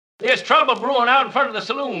There's trouble brewing out in front of the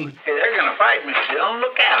saloon. Hey, they're gonna fight me, Still.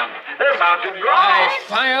 Look at them. They're about to draw. I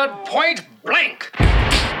fired point blank.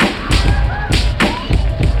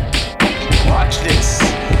 Watch this.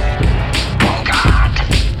 Oh, God.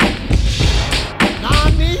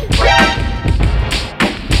 Nani?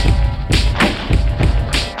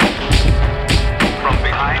 From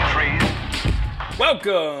behind trees.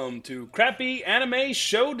 Welcome to Crappy Anime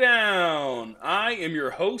Showdown. I am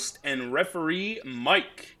your host and referee,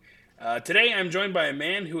 Mike. Today I'm joined by a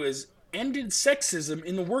man who has ended sexism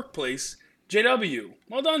in the workplace, JW.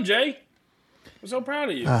 Well done, Jay. I'm so proud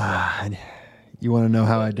of you. You want to know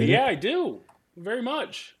how I did it? Yeah, I do. Very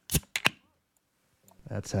much.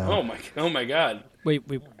 That's how. Oh my God. Wait.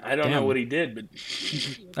 I don't know what he did, but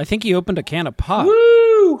I think he opened a can of pop.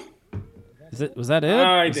 woo! Was that it?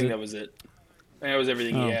 I think that was it. That was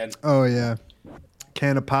everything he had. Oh, yeah.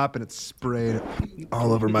 Can of pop and it's sprayed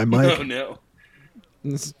all over my mic. Oh no.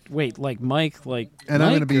 Wait, like Mike, like And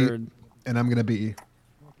Mike, I'm gonna be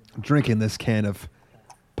drinking this can of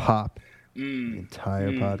pop the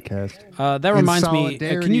entire podcast. that reminds me.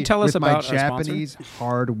 Can you tell us with about my Japanese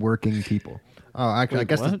hard-working people? Oh, actually, I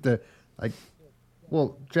guess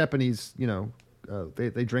Japanese,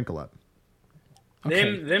 they drink a lot.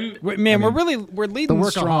 Them we're leading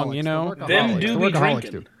strong, you know. Them do be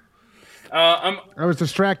drinking. I was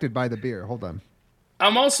distracted by the beer. Hold on.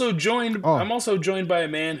 I'm also joined by a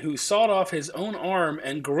man who sawed off his own arm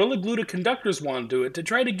and gorilla glued a conductor's wand to it to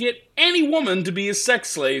try to get any woman to be his sex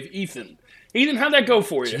slave, Ethan. Ethan, how'd that go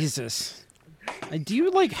for you? Jesus. Do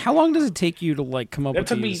you how long does it take you to come up with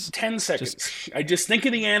That took me these? 10 seconds. I just think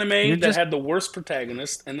of the anime that had the worst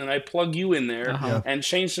protagonist, and then I plug you in there and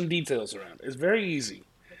change some details around. It's very easy.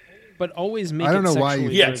 But always make I don't it know why you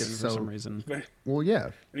sexually think driven it's for so- some reason. Well, yeah.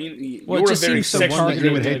 I mean, Well, it you're a just very seems so sexually targeted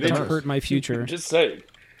driven would hate the individual. to hurt my future. Just say,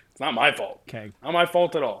 it's not my fault. Okay, Not my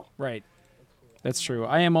fault at all. right. That's true.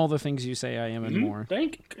 I am all the things you say I am and more.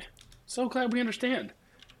 Thank you. So glad we understand.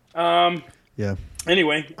 Yeah.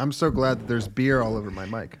 Anyway, I'm so glad that there's beer all over my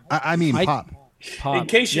mic. I mean pop. Pop. in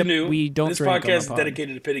case you Yep, knew, we don't this drink on the podcast is pod.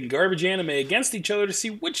 dedicated to pitting garbage anime against each other to see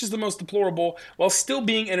which is the most deplorable while still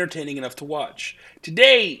being entertaining enough to watch.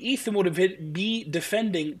 Today, Ethan would be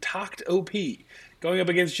defending Takt OP. Going up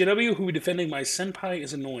against JW, who will be defending my Senpai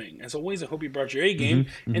is annoying. As always, I hope you brought your A game.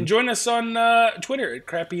 And join us on Twitter at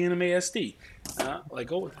CrappyAnimeSD.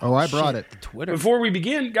 Like always. Oh, I brought it. Twitter. Before we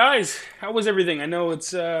begin, guys, how was everything? I know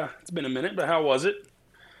it's been a minute, but how was it?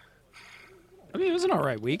 I mean, it was an all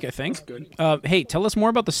right week, I think. Good. Hey, tell us more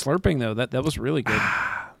about the slurping though. That was really good.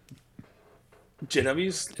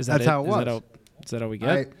 JW's? Is that That's it? how it was. Is that how we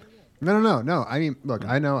get? No. I mean, look,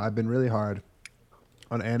 I know I've been really hard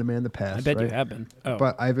on anime in the past. I bet you right? have been. Oh,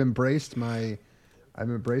 But I've embraced my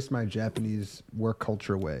Japanese work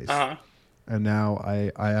culture ways. And now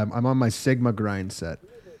I'm on my Sigma grind set.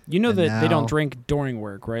 you know and that they don't now- drink during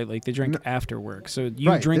work, right? Like they drink after work. So you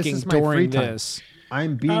Right, this drinking is my free during time. this.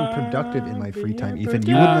 I'm being productive in my free time, Ethan.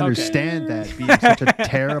 You wouldn't okay. understand that being such a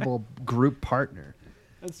terrible group partner.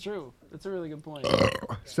 That's true. That's a really good point.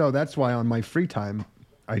 So that's why on my free time,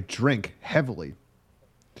 I drink heavily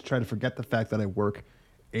to try to forget the fact that I work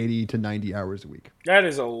 80 to 90 hours a week. That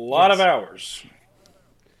is a lot of hours.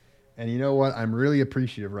 And you know what? I'm really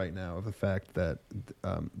appreciative right now of the fact that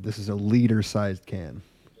this is a liter-sized can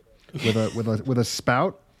with a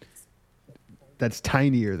spout that's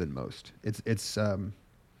tinier than most. It's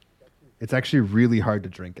actually really hard to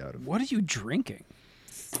drink out of. What are you drinking?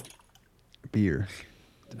 Beer.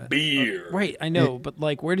 Beer. Right, I know, but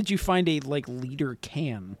where did you find a liter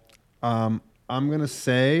can? I'm gonna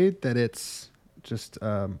say that it's just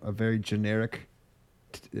a very generic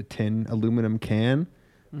tin aluminum can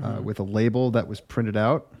with a label that was printed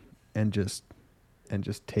out and just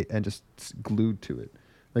glued to it.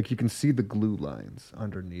 Like you can see the glue lines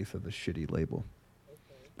underneath of the shitty label.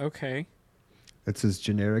 Okay. It's as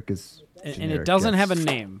generic as And generic it doesn't gets. have a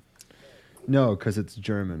name. No, because it's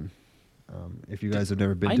German. If you guys have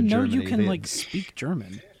never been I to know Germany, you can they- speak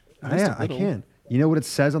German. At Oh, least yeah, a I little. can. You know what it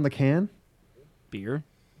says on the can? Beer.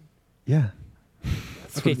 Yeah. Okay,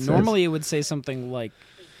 what it says. normally it would say something like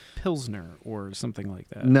Pilsner or something like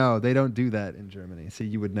that. No, they don't do that in Germany. See,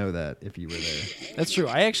 you would know that if you were there. That's true.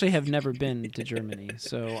 I actually have never been to Germany,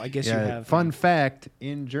 so I guess you have. Fun fact: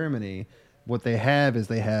 in Germany, what they have is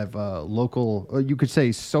they have local, or you could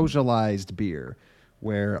say socialized beer,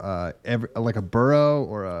 where like a borough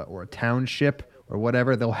or a township or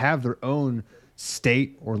whatever, they'll have their own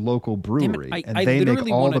state or local brewery, and I they make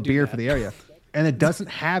literally all wanna the do beer that. for the area. And it doesn't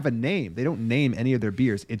have a name. They don't name any of their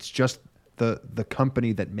beers. It's just the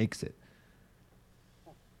company that makes it.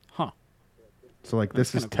 Huh. So like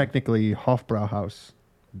this is kinda cool. technically Hofbrauhaus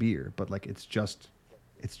beer, but like it's just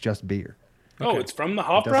beer. Oh, it's from the It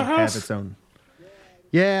Hofbrau doesn't House? have its own.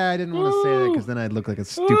 Yeah, I didn't want to say that because then I'd look like a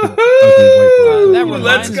stupid, ugly Woohoo! white that boy.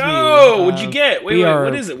 Let's reminds go! me, What'd you get? Wait, we wait, are-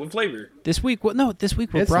 what is it? What flavor? This week, this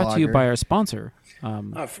week we're It's brought to you lager. by our sponsor, Oh,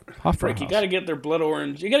 Hofbrau Frank, you House. gotta get their blood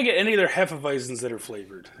orange. You gotta get any of their Hefeweizens that are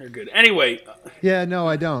flavored. They're good. Anyway, Yeah, no,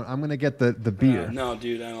 I don't. I'm gonna get the beer. no,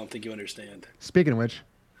 dude, I don't think you understand. Speaking of which,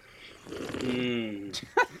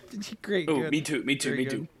 Great. Oh, good. me too. Very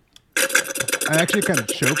good. I actually kind of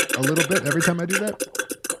choke a little bit every time I do that.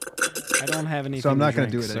 I don't have anything. I'm not going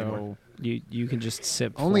gonna to do it anymore. So you can just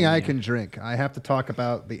sip. Only for I me. can drink. I have to talk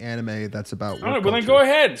about the anime that's about. All right, work well then culture. go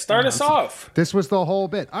ahead. Start us off. This was the whole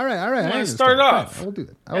bit. All right. I Let's understand. start Fine, off. I will do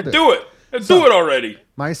that. I Yeah, will do it. Yeah, do it already.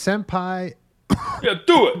 My senpai. Yeah,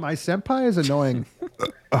 do it. My senpai is annoying.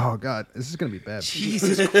 Oh God, this is gonna be bad.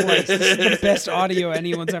 Jesus Christ! This is the best audio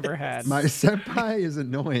anyone's ever had. My senpai is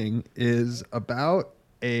annoying is about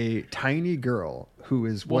a tiny girl who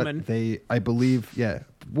is Woman. what they, I believe,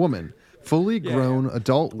 woman, fully grown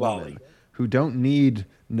adult Wally. woman who don't need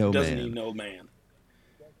no Doesn't man, need no man.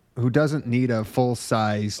 who doesn't need a full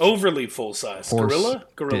sized Overly full size. Horse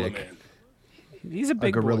Gorilla dick. man. He's a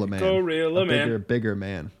big gorilla boy. man, Gorilla a man. bigger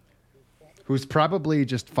man, who's probably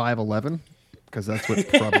just 5'11", because that's what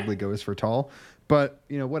probably goes for tall. But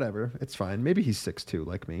whatever, it's fine. Maybe he's 6'2",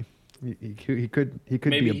 like me. He could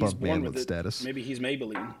Maybe be he's above born man with with it. status. Maybe he's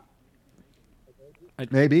Maybelline.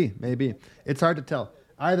 Maybe it's hard to tell.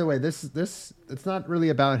 Either way, this it's not really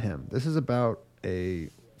about him. This is about a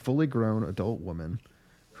fully grown adult woman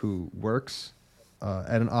who works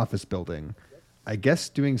at an office building. I guess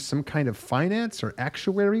doing some kind of finance or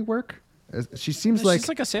actuary work. She seems She's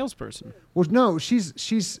like a salesperson. well, no,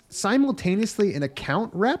 she's simultaneously an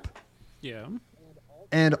account rep Yeah.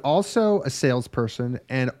 and also a salesperson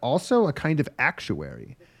and also a kind of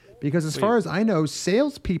actuary. Because as far as I know,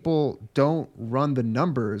 salespeople don't run the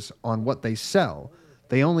numbers on what they sell.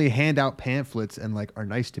 They only hand out pamphlets and are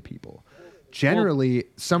nice to people. Generally,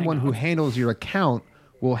 someone who handles your account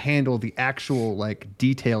will handle the actual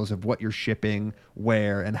details of what you're shipping,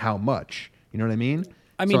 where, and how much. You know what I mean?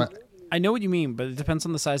 I mean, I know what you mean, but it depends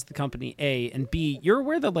on the size of the company, A. And B, you're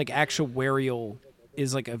aware that actuarial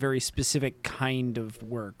is a very specific kind of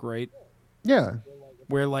work, right? Yeah.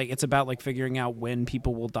 Where it's about figuring out when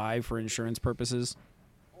people will die for insurance purposes.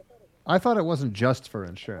 I thought it wasn't just for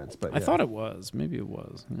insurance, but I thought it was. Maybe it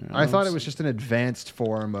was. I thought it was just an advanced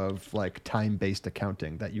form of time-based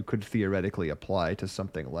accounting that you could theoretically apply to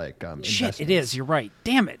something like Shit, investments. it is. You're right.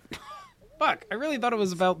 Damn it. Fuck. I really thought it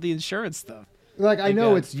was about the insurance stuff. I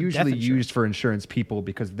know it's death usually insurance. used for insurance people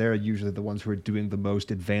because they're usually the ones who are doing the most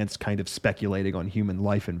advanced kind of speculating on human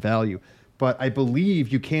life and value. But I believe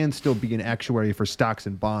you can still be an actuary for stocks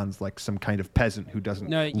and bonds, like some kind of peasant who doesn't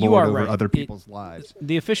No, you lord are over right. other people's lives.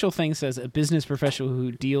 The official thing says a business professional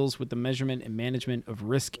who deals with the measurement and management of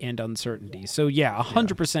risk and uncertainty. So,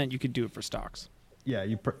 100% you could do it for stocks. Yeah,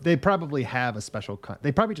 they probably have a special.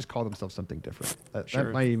 They probably just call themselves something different.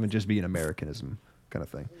 That might even just be an Americanism kind of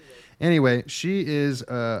thing. Anyway, she is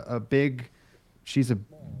she's a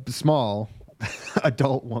small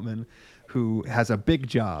adult woman who has a big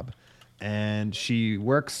job, and she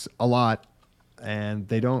works a lot. And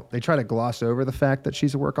they try to gloss over the fact that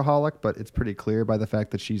she's a workaholic, but it's pretty clear by the fact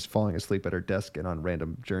that she's falling asleep at her desk and on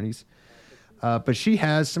random journeys. But she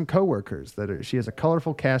has some coworkers she has a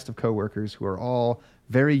colorful cast of coworkers who are all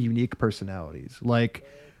very unique personalities. Like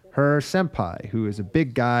her senpai, who is a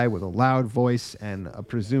big guy with a loud voice and a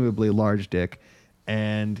presumably large dick,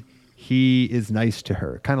 and he is nice to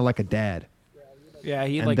her, kind of like a dad. Yeah,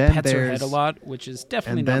 he And then pets her head a there's- lot, which is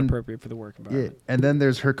definitely and not then- appropriate for the work Yeah, environment. and then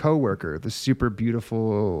there's her coworker, the super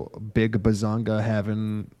beautiful big bazonga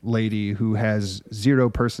having lady who has zero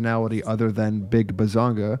personality other than big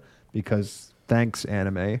bazonga because thanks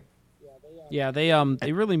anime. Yeah, they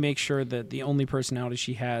really make sure that the only personality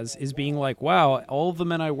she has is being wow, all of the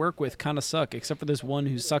men I work with kind of suck, except for this one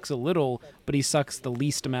who sucks a little, but he sucks the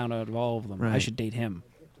least amount out of all of them. I Right. should date him.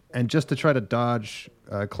 And just to try to dodge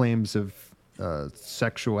claims of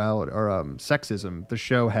sexuality or sexism, the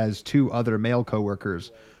show has two other male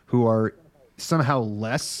coworkers who are somehow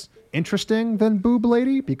less interesting than Boob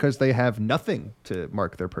Lady because they have nothing to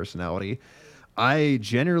mark their personality. I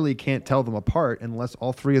generally can't tell them apart unless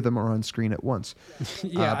all three of them are on screen at once.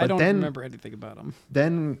 Yeah, I but don't then- remember anything about him.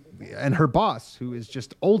 And her boss, who is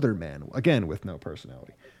just older man, again with no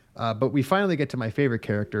personality. But we finally get to my favorite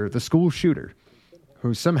character, the school shooter,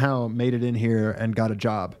 who somehow made it in here and got a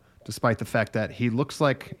job, despite the fact that he looks a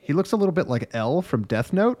little bit like L from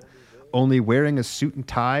Death Note, only wearing a suit and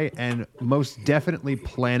tie and most definitely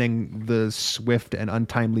planning the swift and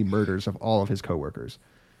untimely murders of all of his coworkers.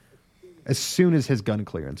 as soon as his gun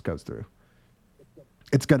clearance goes through.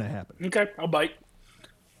 It's going to happen. Okay, I'll bite.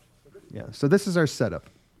 Yeah. So this is our setup.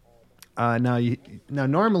 Now,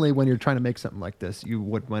 normally when you're trying to make something like this, you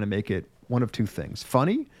would want to make it one of two things: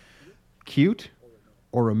 funny, cute,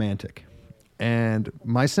 or romantic. And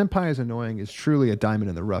My Senpai is Annoying is truly a diamond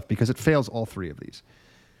in the rough because it fails all three of these.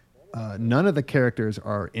 None of the characters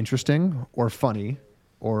are interesting or funny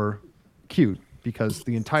or cute because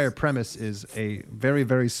the entire premise is a very,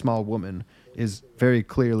 very small woman is very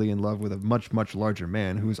clearly in love with a much, much larger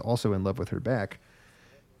man who is also in love with her back.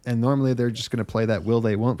 And normally they're just going to play that will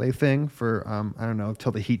they, won't they thing for, I don't know,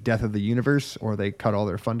 till the heat death of the universe, or they cut all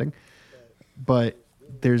their funding. But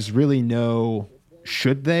there's really no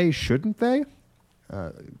should they, shouldn't they?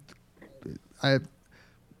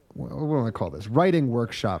 What do I call this? Writing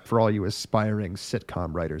workshop for all you aspiring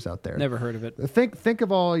sitcom writers out there. Never heard of it. Think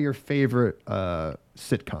of all your favorite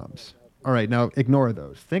sitcoms. All right, now ignore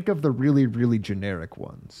those. Think of the really, really generic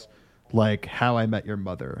ones, like How I Met Your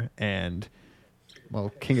Mother and,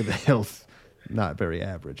 well, King of the Hill's not very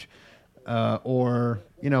average. Or,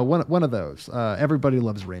 one of those. Everybody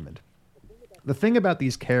Loves Raymond. The thing about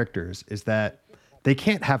these characters is that they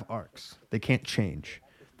can't have arcs. They can't change.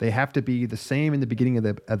 They have to be the same in the beginning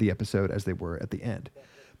of the episode as they were at the end.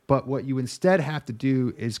 But what you instead have to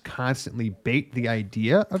do is constantly bait the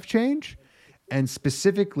idea of change and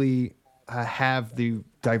specifically have the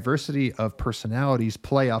diversity of personalities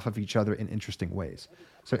play off of each other in interesting ways.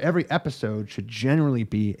 So every episode should generally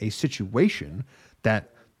be a situation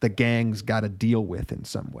that the gang's got to deal with in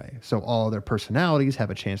some way. So all their personalities have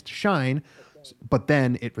a chance to shine, but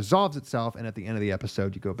then it resolves itself, and at the end of the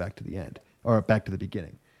episode, you go back to the end, or back to the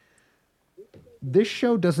beginning. This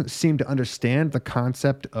show doesn't seem to understand the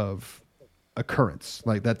concept of occurrence,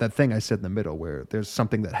 like that thing I said in the middle, where there's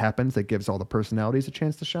something that happens that gives all the personalities a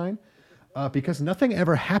chance to shine, because nothing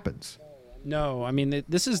ever happens. No, I mean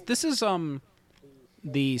this is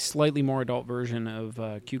the slightly more adult version of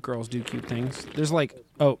Cute Girls Do Cute Things. There's like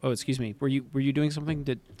oh excuse me, were you doing something?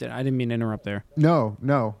 Did I didn't mean to interrupt there.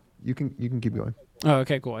 No, you can keep going. Oh,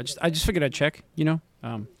 okay, cool. I just figured I'd check. No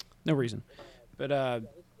reason, but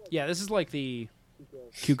yeah, this is like the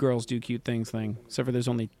Cute Girls Do Cute Things thing, except for there's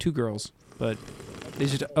only two girls, but they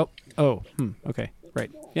just okay,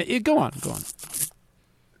 right. Yeah, go on.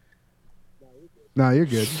 No, you're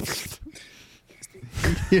good.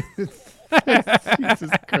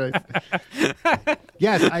 Jesus Christ.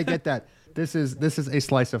 Yes, I get that. This is a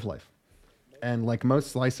slice of life. And like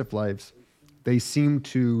most slice of lives, they seem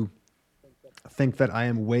to think that I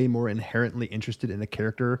am way more inherently interested in a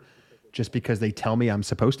character just because they tell me I'm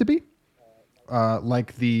supposed to be.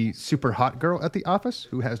 Like the super hot girl at the office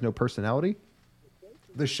who has no personality.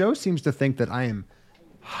 The show seems to think that I am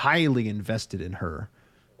highly invested in her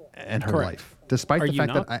and her life. Despite the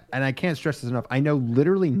fact that, I can't stress this enough, I know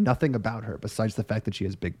literally nothing about her besides the fact that she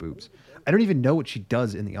has big boobs. I don't even know what she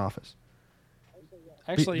does in the office.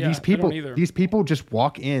 Actually, these people just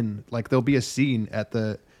walk in, like there'll be a scene at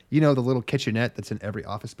the little kitchenette that's in every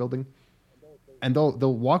office building, and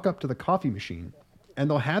they'll walk up to the coffee machine, and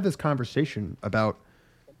they'll have this conversation about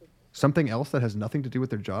something else that has nothing to do with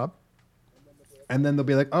their job, and then they'll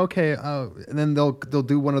be like, okay, and then they'll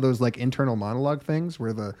do one of those like internal monologue things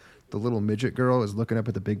where the little midget girl is looking up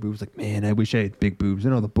at the big boobs like, man, I wish I had big boobs,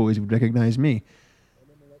 and all the boys would recognize me.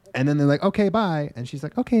 And then they're like, okay, bye, and she's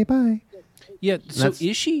like, okay, bye. Yeah, so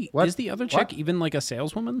is the other chick even like a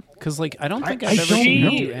saleswoman? Because like I don't think I've ever seen her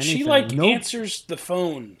do anything. She like answers the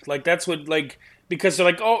phone. Like that's what because they're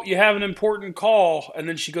like, oh, you have an important call, and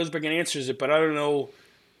then she goes back and answers it, but I don't know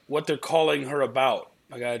what they're calling her about.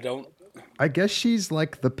 Like I guess she's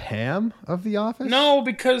like the Pam of the office? No,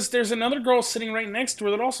 because there's another girl sitting right next to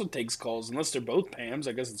her that also takes calls. Unless they're both Pams,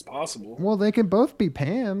 I guess it's possible. Well, they can both be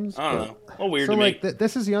Pams. I don't know. Oh, weird to me. Like,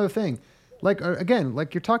 this is the other thing. Like, again,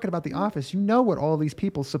 like you're talking about the office, you know what all these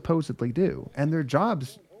people supposedly do. And their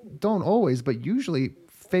jobs don't always, but usually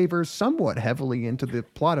favor somewhat heavily into the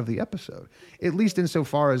plot of the episode. At least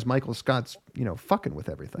insofar as Michael Scott's, fucking with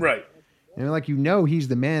everything. Right. He's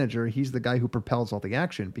the manager. He's the guy who propels all the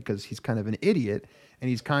action because he's kind of an idiot and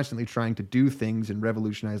he's constantly trying to do things and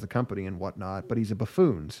revolutionize the company and whatnot. But he's a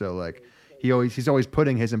buffoon. So like he's always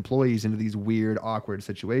putting his employees into these weird, awkward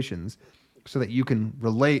situations so that you can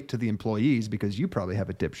relate to the employees because you probably have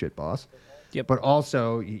a dipshit boss. Yep. But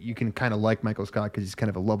also you can kind of like Michael Scott because he's kind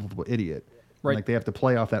of a lovable idiot. Right. And, like they have to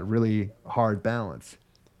play off that really hard balance.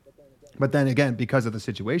 But then again, because of the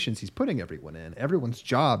situations he's putting everyone in, everyone's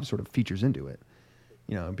job sort of features into it.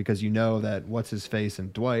 Because that What's-His-Face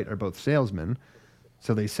and Dwight are both salesmen,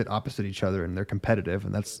 so they sit opposite each other and they're competitive,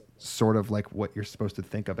 and that's sort of like what you're supposed to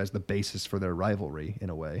think of as the basis for their rivalry in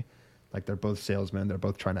a way. Like they're both salesmen. They're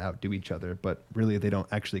both trying to outdo each other, but really they don't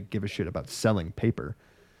actually give a shit about selling paper.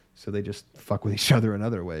 So they just fuck with each other in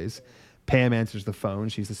other ways. Pam answers the phone.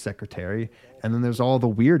 She's the secretary. And then there's all the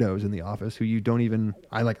weirdos in the office who you don't even...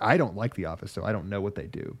 I don't like the office, so I don't know what they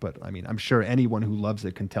do. But, I mean, I'm sure anyone who loves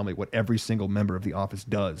it can tell me what every single member of the office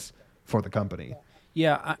does for the company.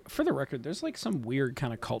 Yeah, for the record, there's like some weird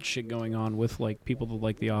kind of cult shit going on with like people that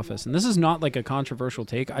like The Office. And this is not like a controversial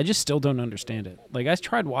take. I just still don't understand it. Like, I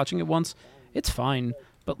tried watching it once. It's fine.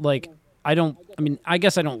 But like, I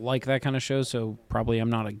guess I don't like that kind of show, so probably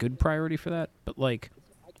I'm not a good priority for that. But like...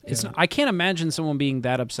 I can't imagine someone being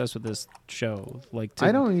that obsessed with this show.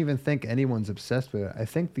 I don't even think anyone's obsessed with it. I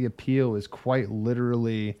think the appeal is quite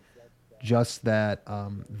literally just that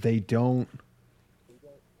they want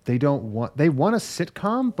a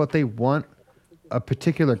sitcom, but they want a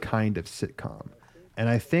particular kind of sitcom. And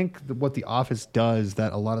I think what The Office does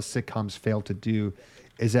that a lot of sitcoms fail to do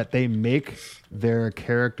is that they make their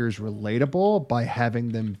characters relatable by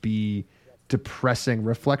having them be depressing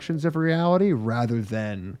reflections of reality rather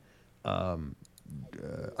than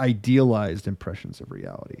idealized impressions of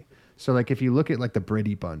reality. So like if you look at like the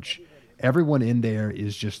Brady Bunch, everyone in there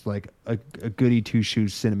is just like a goody two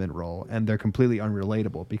shoes cinnamon roll, and they're completely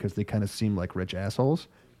unrelatable because they kind of seem like rich assholes.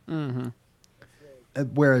 Mm-hmm.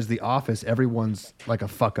 Whereas The Office, everyone's like a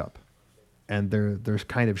fuck up, and they're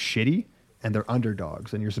kind of shitty, and they're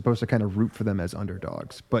underdogs, and you're supposed to kind of root for them as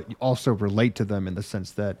underdogs, but you also relate to them in the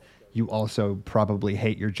sense that you also probably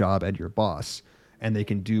hate your job and your boss, and they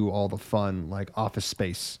can do all the fun, like Office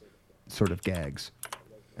Space sort of gags.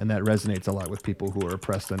 And that resonates a lot with people who are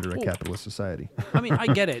oppressed under a capitalist society. I mean, I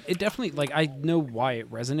get it. It definitely, like, I know why it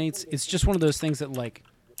resonates. It's just one of those things that, like,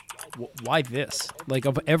 why this? Like,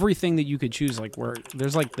 of everything that you could choose, like, where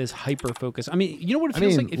there's, like, this hyper-focus. I mean, you know what it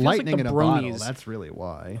feels like? It feels lightning like the in a bottle, bronies. that's really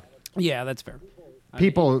why. Yeah, that's fair.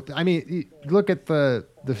 Look at the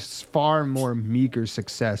far more meager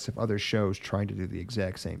success of other shows trying to do the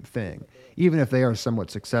exact same thing, even if they are somewhat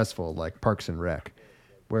successful, like Parks and Rec,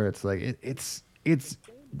 where it's like it's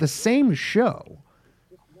the same show.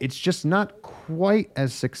 It's just not quite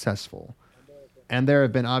as successful. And there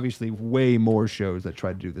have been obviously way more shows that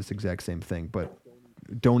try to do this exact same thing, but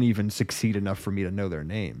don't even succeed enough for me to know their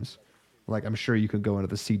names. Like, I'm sure you could go into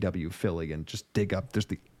the CW Philly and just dig up just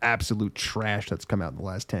the absolute trash that's come out in the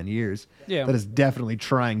last 10 years. Yeah. That is definitely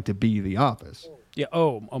trying to be The Office. Yeah.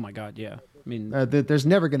 Oh my God. Yeah. I mean, there's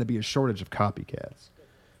never going to be a shortage of copycats.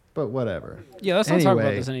 But whatever. Yeah, let's not talk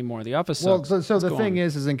about this anymore. The Office sucks. Well, so the thing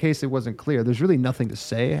is in case it wasn't clear, there's really nothing to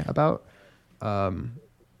say about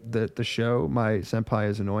the show. My Senpai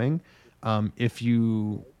is Annoying. If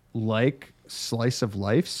you like slice of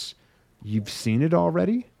lifes, you've seen it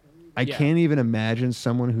already. I can't even imagine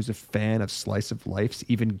someone who's a fan of slice of lifes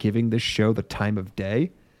even giving this show the time of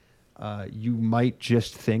day. You might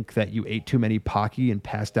just think that you ate too many Pocky and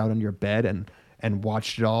passed out on your bed and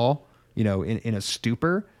watched it all, in a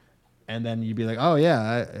stupor. And then you'd be like, "Oh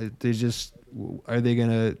yeah, are they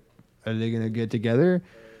gonna get together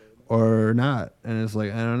or not?" And it's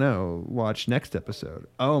like, I don't know. Watch next episode.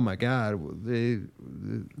 Oh my God,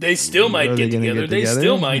 they still might get together. They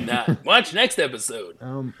still might not. Watch next episode.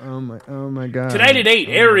 Oh my God. Tonight at 8,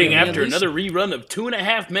 airing after another rerun of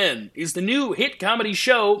 2.5 Men, is the new hit comedy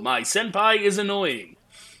show My Senpai is Annoying.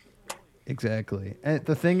 Exactly. And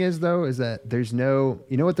the thing is, though, is that there's no...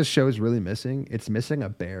 You know what the show is really missing? It's missing a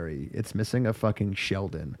Barry. It's missing a fucking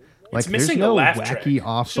Sheldon. Like, it's missing there's no a laugh wacky track.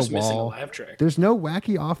 off It's the just missing a wall. laugh track. There's no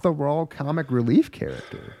wacky off the wall comic relief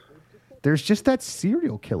character. There's just that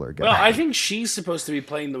serial killer guy. Well, I think she's supposed to be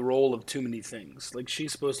playing the role of too many things. Like,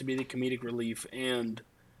 she's supposed to be the comedic relief and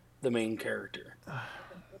the main character.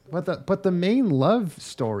 But the main love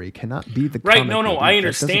story cannot be the right. comic No, relief. I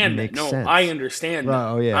understand that. Sense. I understand that.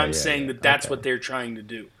 Oh, yeah, I'm saying that that's okay. what they're trying to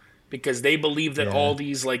do, because they believe that all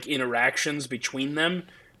these like interactions between them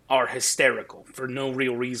are hysterical for no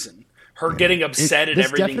real reason. Her getting upset at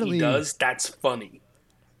everything he does, that's funny.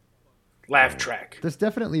 Laugh track. This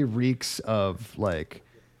definitely reeks of like,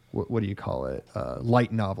 what do you call it?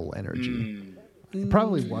 Light novel energy. It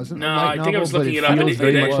probably wasn't. No, a light I think novel, I was looking but it up, and feels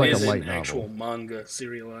very much like a is light an novel. actual manga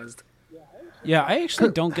serialized. Yeah, I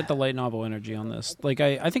actually don't get the light novel energy on this. Like,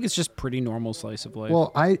 I think it's just pretty normal slice of life.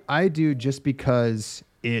 Well, I do, just because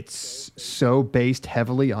it's so based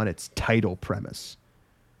heavily on its title premise.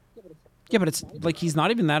 Yeah, but it's like he's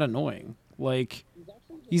not even that annoying. Like,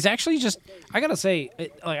 he's actually just... I gotta say,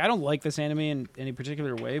 I don't like this anime in any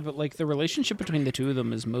particular way, but like the relationship between the two of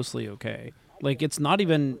them is mostly okay. Like, it's not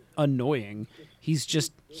even annoying.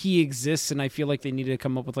 He exists, and I feel like they need to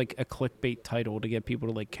come up with like a clickbait title to get people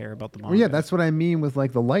to like care about the manga. Well, yeah, that's what I mean with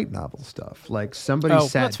like the light novel stuff. Like somebody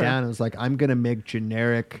sat down and was like, I'm going to make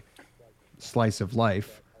generic slice of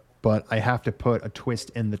life, but I have to put a twist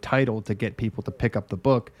in the title to get people to pick up the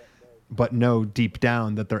book, but know deep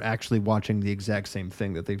down that they're actually watching the exact same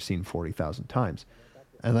thing that they've seen 40,000 times.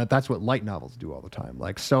 And that's what light novels do all the time.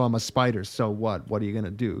 Like, so I'm a spider, so what? What are you going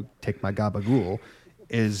to do? Take my gabagool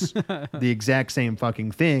is the exact same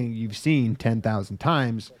fucking thing you've seen 10,000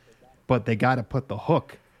 times, but they got to put the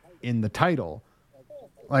hook in the title.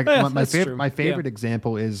 Like my favorite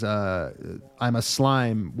example is I'm a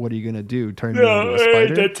slime. What are you gonna do? Turn me into a spider?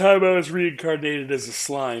 At that time I was reincarnated as a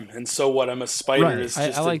slime, and so what? I'm a spider. Right. Is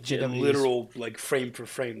just a literal like frame for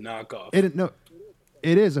frame knockoff.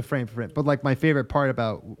 It is a frame for frame. But like my favorite part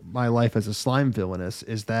about my life as a slime villainous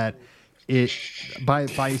is that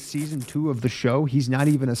by season 2 of the show, he's not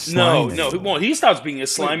even a slime. No, he stops being a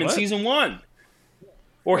slime in season 1.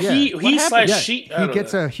 Or he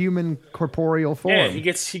gets a human corporeal form. Yeah, he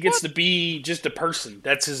gets to be just a person.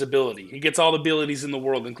 That's his ability. He gets all the abilities in the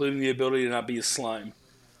world, including the ability to not be a slime.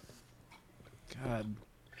 God.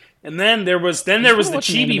 And then there was the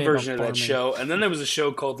chibi version of that show, and then there was a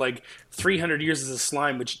show called like 300 Years as a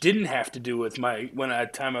Slime, which didn't have to do with I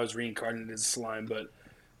was reincarnated as a slime, but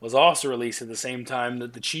was also released at the same time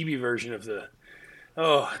that the chibi version of the.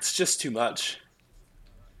 Oh, it's just too much.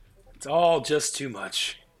 It's all just too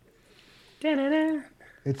much. Da-da-da.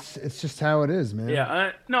 It's just how it is, man.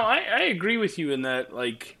 Yeah, I agree with you in that,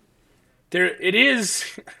 like, it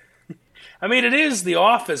is. I mean, it is The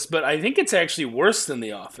Office, but I think it's actually worse than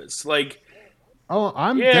The Office. Like,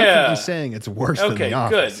 I'm definitely saying it's worse than The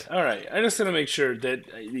Office. Okay, good. All right. I just want to make sure that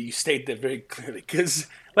you state that very clearly, because,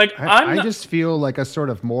 like, I just feel like a sort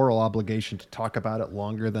of moral obligation to talk about it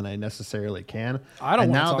longer than I necessarily can. I don't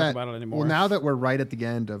want to talk about it anymore. Well, now that we're right at the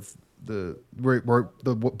end of the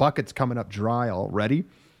bucket's coming up dry already,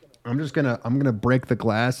 I'm gonna break the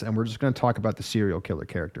glass and we're just gonna talk about the serial killer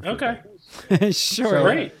character. Okay, sure.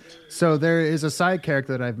 Great. So there is a side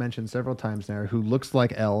character that I've mentioned several times now who looks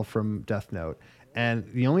like L from Death Note, and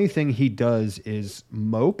the only thing he does is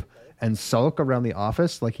mope and sulk around the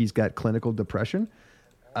office like he's got clinical depression,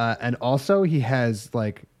 and also he has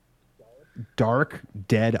like dark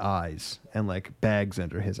dead eyes and like bags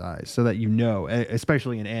under his eyes, so that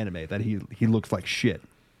especially in anime, that he looks like shit.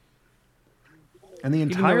 And the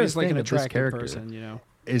entire thing of this character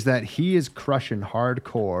is that he is crushing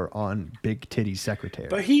hardcore on Big Titty Secretary.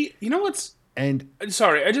 But you know what's... And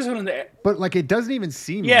sorry, I just wanted to... But like, it doesn't even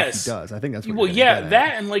seem like he does. I think that's what. Well, yeah,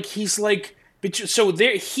 that and like he's like... But so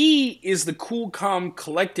there, he is the cool, calm,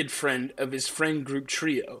 collected friend of his friend group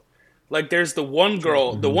trio. Like, there's the one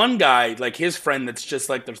girl, the one guy, like his friend that's just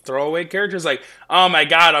like the throwaway character is like, oh my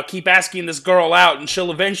God, I'll keep asking this girl out and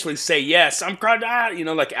she'll eventually say yes. I'm crying out,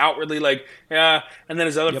 like outwardly, like, yeah. And then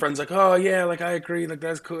his other friend's like, oh yeah, like I agree, like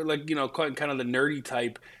that's cool, like, kind of the nerdy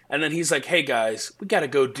type. And then he's like, hey guys, we gotta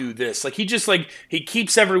go do this. Like, he just like, he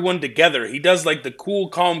keeps everyone together. He does like the cool,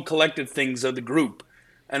 calm, collected things of the group.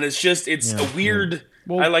 And it's a weird,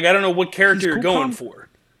 I don't know what character you're going for.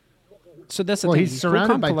 So that's the thing. He's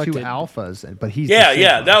surrounded by two alphas, but he's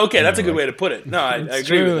that's a good way to put it. No, I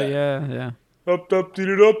agree with that. Yeah.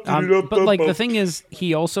 But like the thing is,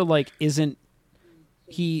 he also like isn't.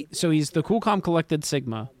 So he's the cool, calm, collected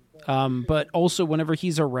Sigma, but also whenever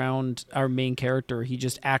he's around our main character, he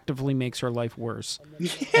just actively makes her life worse.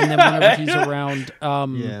 Yeah. And then whenever he's around,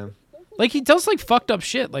 like he does like fucked up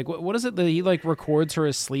shit. Like what is it that he like records her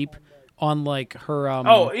asleep on like her on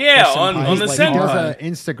the Senpai. He does an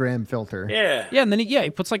Instagram filter. Yeah, and then he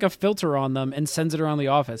puts like a filter on them and sends it around the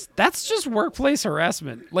office. That's just workplace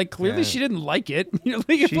harassment. Like clearly she didn't like it.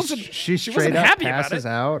 She straight up passes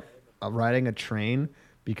out riding a train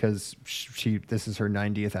because this is her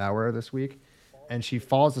 90th hour this week, and she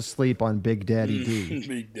falls asleep on Big Daddy D.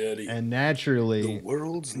 Big Daddy. And naturally,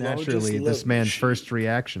 this man's first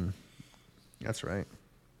reaction. That's right.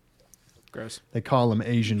 Gross. They call him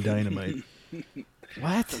Asian Dynamite.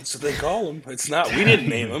 What? That's what they call him. It's not. We didn't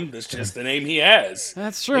name him. That's just the name he has.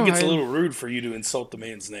 That's true. I think it's a little rude for you to insult the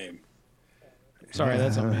man's name. Sorry,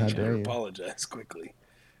 that's on me. I apologize quickly.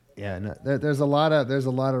 Yeah, no, there's a lot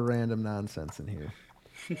of random nonsense in here.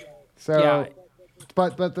 So,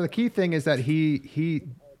 but the key thing is that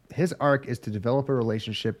his arc is to develop a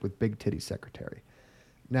relationship with Big Titty Secretary.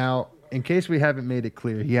 Now, in case we haven't made it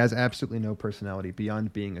clear, he has absolutely no personality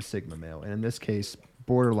beyond being a Sigma male, and in this case,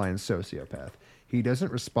 borderline sociopath. He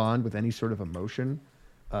doesn't respond with any sort of emotion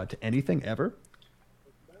to anything ever.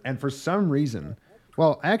 And for some reason,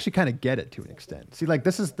 Well, I actually kind of get it to an extent. See, like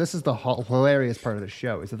this is the hilarious part of the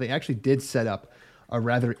show is that they actually did set up a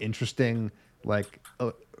rather interesting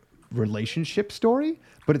relationship story,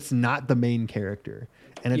 but it's not the main character,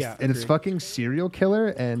 and it's fucking serial killer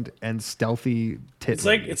and stealthy tit.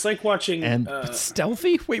 It's like watching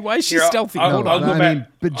stealthy. Wait, why is she stealthy? I'll go back.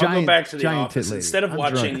 But I'll go back to the Office tit instead of I'm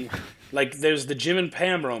watching. drunk. Like there's the Jim and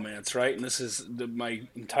Pam romance, right? And this is my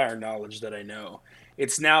entire knowledge that I know.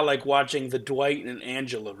 It's now like watching the Dwight and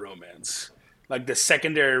Angela romance, like the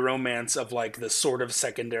secondary romance of like the sort of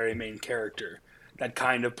secondary main character that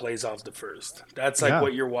kind of plays off the first. That's like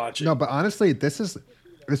what you're watching. No, but honestly, this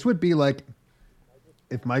would be like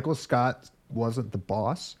if Michael Scott wasn't the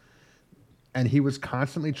boss and he was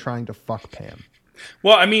constantly trying to fuck Pam.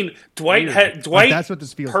 Well, I mean, Dwight that's what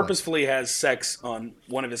this feels purposefully has sex on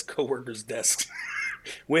one of his coworkers' desks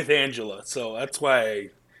with Angela, so that's why.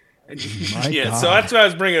 God. So that's why I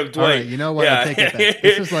was bringing up Dwight. All right, you know what? I take it back.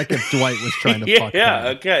 This is like if Dwight was trying to fuck Pam.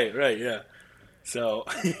 Okay, right, yeah. So,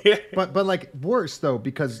 but like worse though,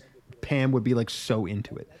 because Pam would be like so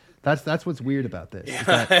into it. That's what's weird about this. Is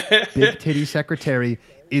that big titty secretary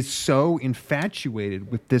is so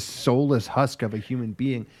infatuated with this soulless husk of a human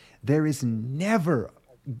being. There is never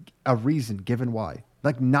a reason given why.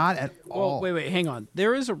 Like not at all. Well, wait, hang on.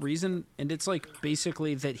 There is a reason, and it's like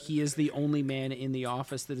basically that he is the only man in the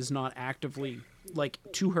office that is not actively like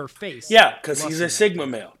to her face. Yeah, because he's a Sigma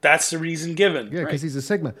male. That's the reason given. Yeah, because he's a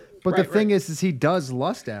Sigma. But the thing is he does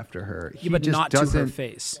lust after her. He but just not doesn't, to her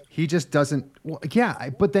face. He just doesn't. Well, yeah,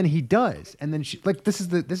 but then he does, and then she like this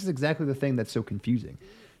is exactly the thing that's so confusing.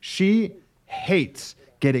 She hates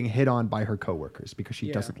getting hit on by her coworkers because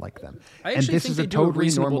she doesn't like them, and this is a totally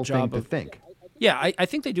normal thing to think. Yeah, I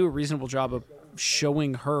think they do a reasonable job of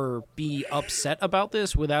showing her be upset about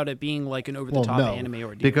this without it being like an over-the-top anime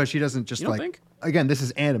ordeal. Because she doesn't just again, this is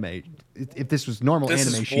anime. If this was normal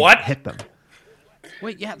anime, she'd hit them.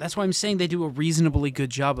 Wait, yeah, that's why I'm saying they do a reasonably good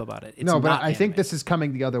job about it. It's no, but not I think anime. this is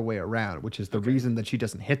coming the other way around, which is the reason that she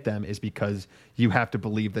doesn't hit them is because you have to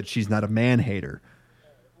believe that she's not a man-hater.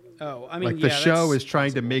 Oh, I mean, like the show is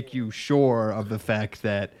trying to make you sure of the fact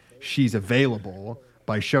that she's available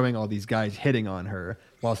by showing all these guys hitting on her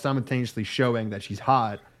while simultaneously showing that she's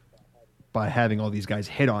hot by having all these guys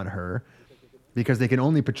hit on her because they can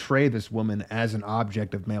only portray this woman as an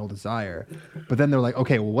object of male desire. But then they're like,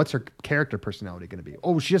 okay, well, what's her character personality going to be?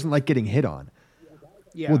 Oh, she doesn't like getting hit on.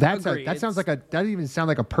 Yeah, well, that sounds like that doesn't even sound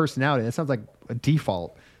like a personality. That sounds like a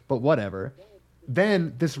default, but whatever.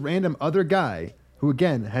 Then this random other guy who,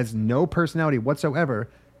 again, has no personality whatsoever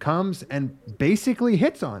comes and basically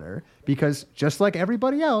hits on her because just like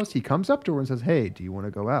everybody else, he comes up to her and says, hey, do you want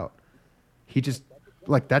to go out? He just,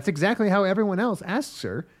 like, that's exactly how everyone else asks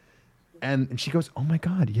her. And she goes, oh my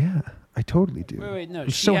God, yeah, I totally do. Wait, no, I'm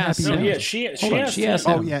she so asked happy. him. Yeah, she asked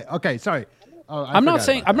him. Oh, yeah, okay, sorry. Oh, I'm not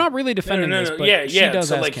saying, I'm not really defending this, but she does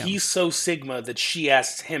so ask like him. he's so Sigma that she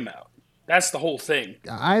asks him out. That's the whole thing.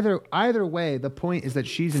 Either way, the point is that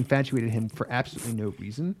she's infatuated him for absolutely no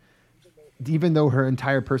reason. Even though her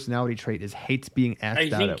entire personality trait is hates being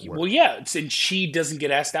asked out at work. Well, yeah, and she doesn't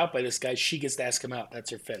get asked out by this guy. She gets to ask him out. That's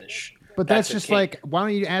her finish. But that's just like, why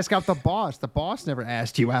don't you ask out the boss? The boss never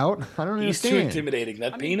asked you out. I don't He's understand. too intimidating.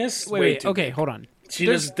 That penis? Wait, okay, hold on. She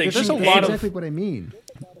doesn't think there's she a can lot handle of exactly what I mean.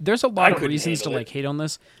 There's a lot of couldn't reasons to handle like hate on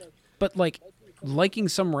this, but like liking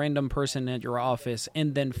some random person at your office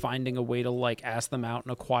and then finding a way to like ask them out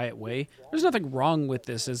in a quiet way. There's nothing wrong with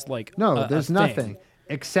this as like There's a nothing. thing.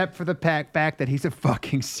 Except for the fact that he's a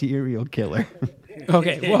fucking serial killer.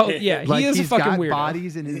 Okay, well, yeah, like he is a he's fucking got weirdo.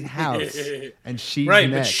 bodies in his house, and she's right,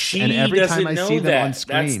 next. but she and every doesn't time I know see them that. on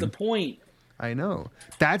screen, That's the point. I know.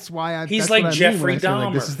 That's why He's that's like what I mean Jeffrey when I say,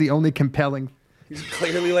 like, this Dahmer. is the only compelling. He's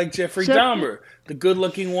clearly like Jeffrey Jeffrey- Dahmer, the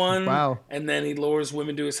good-looking one. Wow. And then he lures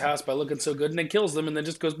women to his house by looking so good, and then kills them, and then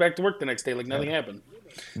just goes back to work the next day like nothing happened.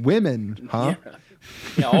 Women, huh?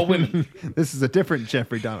 Yeah, all women. This is a different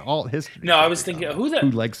Jeffrey Dahmer. All history. No, I was thinking, who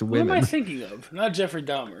likes Who women? am I thinking of? Not Jeffrey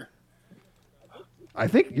Dahmer. I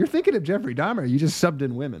think you're thinking of Jeffrey Dahmer. You just subbed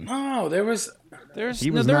in women. No, there is There is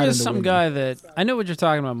some women. guy that I know what you're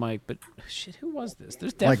talking about, Mike. But shit, who was this?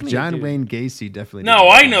 There's definitely Like John a dude. Wayne Gacy definitely. No,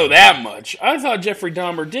 didn't. I know that much. I thought Jeffrey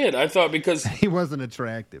Dahmer did. I thought because He wasn't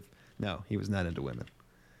attractive. No, he was not into women.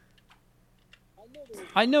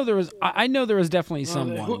 I know there was. I know there was definitely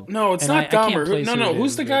someone. no, it's and not I can't Dahmer. place No, who no. it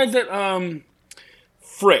Who's is, the but- guy that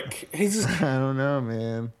Frick? He's just, I don't know,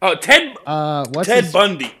 man. Ted. What's Ted his...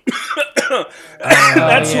 Bundy.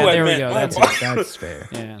 That's yeah, who I there we meant. go, My that's apo- That's fair.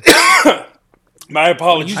 Yeah. My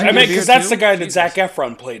apologies. you I meant did because here that's too? the guy that Jesus. Zac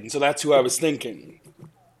Efron played, and so that's who I was thinking.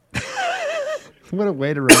 What a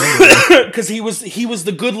way to remember. Because he was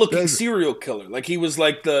the good looking serial killer. Like he was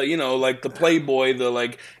like the like the playboy, the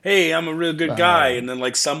like, hey, I'm a real good guy. And then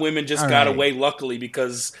like some women just got away luckily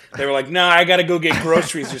because they were like, nah, I gotta go get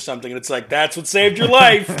groceries or something. And it's like, that's what saved your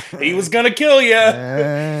life. He was gonna kill you.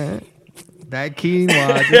 That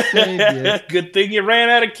quinoa just saved you. Good thing you ran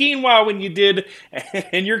out of quinoa when you did,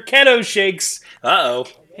 and your keto shakes. Uh-oh.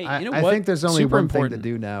 Hey, you know I what? think there's only Super one important. thing to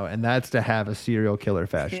do now, and that's to have a serial killer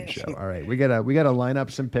fashion show. All right, we gotta line up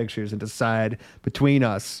some pictures and decide between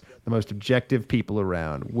us, the most objective people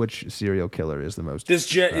around, which serial killer is the most. Is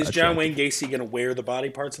John attractive. Wayne Gacy gonna wear the body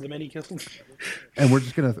parts of the men he killed? And we're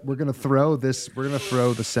gonna throw the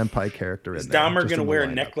senpai character Is in there. Dahmer just gonna in the wear a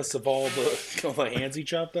lineup. necklace of all the hands he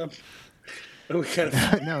chopped up? We kind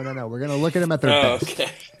No. We're gonna look at him at their best. okay.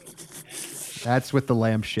 That's with the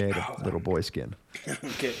lampshade little boy skin.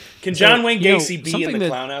 Okay. Can John Wayne Gacy be in something the that-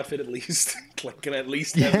 clown outfit at least? Like, can I at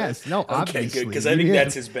least have Yes. that? No. Okay, Obviously. good, because I think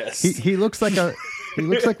that's his best. He looks like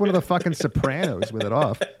one of the fucking Sopranos with it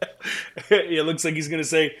off. It looks like he's gonna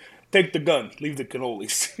say, "Take the gun, leave the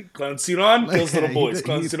cannolis." Clown suit on, kills little boys.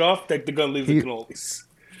 Clown suit off, take the gun, leave the cannolis.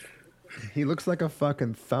 He looks like a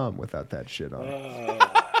fucking thumb without that shit on.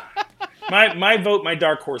 My vote, my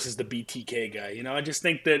dark horse is the BTK guy. You know, I just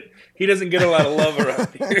think that he doesn't get a lot of love around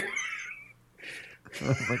here.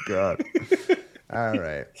 Oh my god. All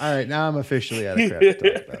right. Now I'm officially out of crap to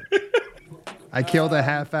talk about. I killed a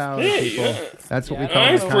half hour, people. yeah. That's what we Yeah, call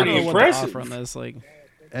that's it. pretty I don't know what to impressive. offer on this, like,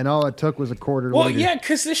 And all it took was a quarter. Well, later. yeah,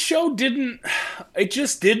 because this show didn't. It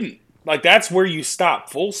just didn't. Like, that's where you stop.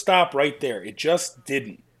 Full stop right there. It just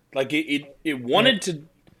didn't. Like, it wanted to.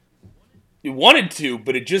 It wanted to,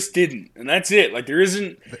 but it just didn't. And that's it. Like, there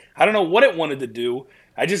isn't. I don't know what it wanted to do.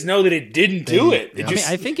 I just know that it didn't do it. It I mean, just.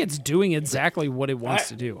 I think it's doing exactly what it wants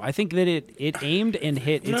to do. I think that it aimed and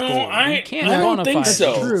hit its No, goal. I- You can't I don't quantify think it.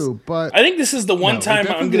 so. True, but I think this is the one No, it time I'm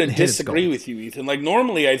definitely going to didn't hit its disagree goal. with you, Ethan. Like,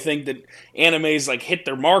 normally I think that animes, like, hit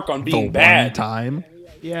their mark on the being one bad. time.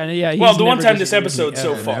 Yeah. He's Well, the one never time this disagreed with me episode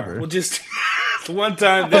so ever. far. Never. We'll just the one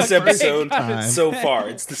time this episode time. so far.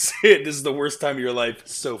 It's this is the worst time of your life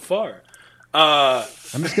so far. I'm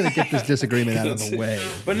just gonna get this disagreement out of the way.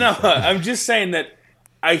 But no, I'm just saying that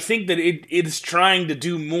I think that it is trying to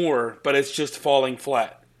do more, but it's just falling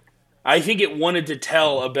flat. I think it wanted to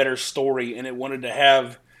tell a better story and it wanted to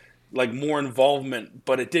have like more involvement,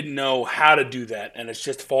 but it didn't know how to do that, and it's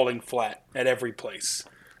just falling flat at every place.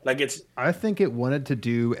 Like it's I think it wanted to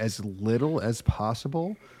do as little as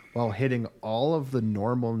possible while hitting all of the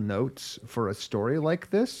normal notes for a story like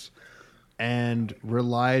this, and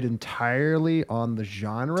relied entirely on the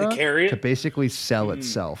genre To carry it? to basically sell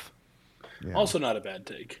itself. also not a bad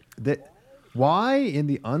take. Why in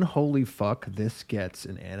the unholy fuck this gets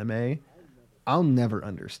an anime, I'll never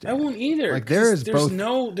understand. I won't either. Like 'cause there's both.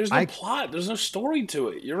 no I- plot. There's no story to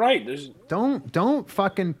it. You're right. Don't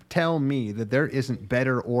fucking tell me that there isn't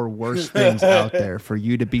better or worse things out there for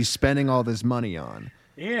you to be spending all this money on.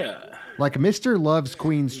 Yeah. Like Mr. Love's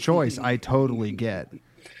Queen's Choice, I totally get.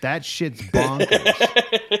 That shit's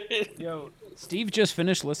bonkers. Yo, Steve just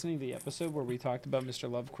finished listening to the episode where we talked about Mr.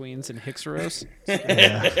 Love Queens and Hixeros.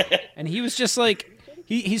 And he was just like,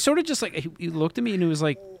 he sort of just like, he looked at me and he was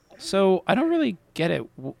like, so I don't really get it.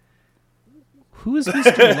 Who is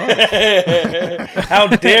Mr. Love? How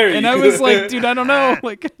dare you? And I was like, dude, I don't know.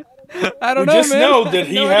 Like, I don't know, just man. know that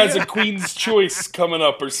he No has idea. a Queen's Choice coming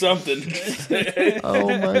up or something.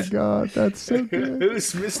 Oh my god, that's so good.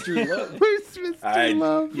 Who's Mr. Love? Where's Mr.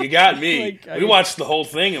 Love? You got me. Like, We watched the whole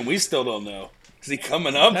thing and we still don't know. Is he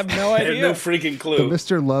coming up? I have no I have idea. no freaking The clue.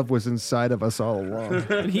 Mr. Love was inside of us all along.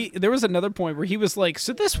 And there was another point where he was like,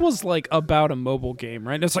 so this was like about a mobile game,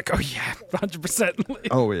 right? And it's like, oh yeah, 100%.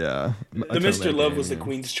 Oh yeah. The Mr. Love was the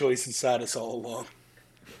Queen's Choice inside us all along.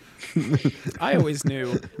 I always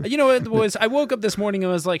knew. You know, it was. I woke up this morning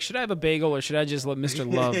and was like, should I have a bagel or should I just let Mr.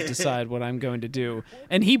 Love decide what I'm going to do?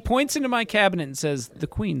 And he points into my cabinet and says, "The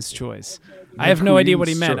Queen's Choice." I have no idea what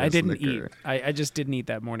he Queen's meant. I Choice didn't liquor. eat. I just didn't eat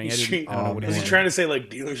that morning. I don't know what he Is he wanted. trying to say like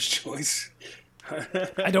dealer's choice?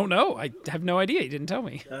 I don't know. I have no idea. He didn't tell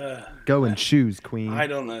me. Go and choose, Queen. I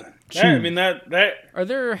don't know. I mean that Are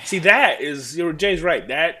there? see that is Jay's right.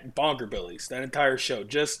 That bonkerbillies, that entire show,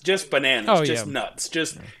 just bananas, Oh, just yeah. nuts,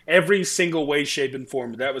 just every single way, shape, and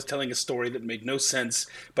form. That was telling a story that made no sense,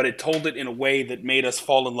 but it told it in a way that made us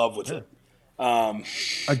fall in love with it.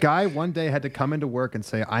 A guy one day had to come into work and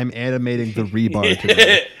say, "I'm animating the rebar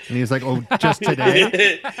today," and he was like, "Oh, just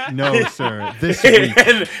today?" No, sir, this week.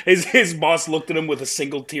 And his boss looked at him with a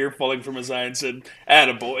single tear falling from his eye and said,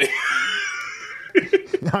 "Attaboy."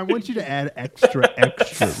 I want you to add extra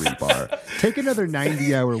rebar. Take another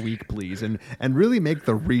 90-hour week, please, and really make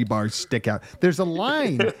the rebar stick out. There's a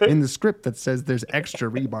line in the script that says there's extra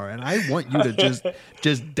rebar, and I want you to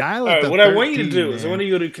just dial it. All right, to what I 13, want you to do man. is I want you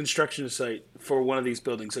to go to a construction site for one of these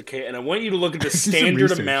buildings, okay? And I want you to look at the some standard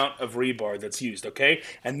research. amount of rebar that's used, okay?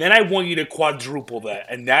 And then I want you to quadruple that,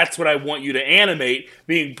 and that's what I want you to animate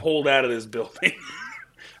being pulled out of this building.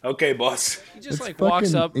 Okay, boss. He just It's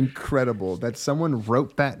walks fucking up. incredible that someone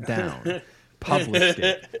wrote that down, published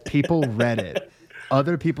it, people read it.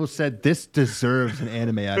 Other people said this deserves an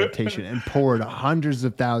anime adaptation and poured hundreds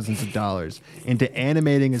of thousands of dollars into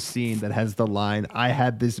animating a scene that has the line, "I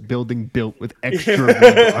had this building built with extra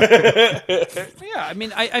rebar." Yeah, I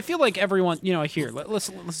mean, I feel like everyone, here, let's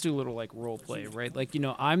do a little like role play, right? Like,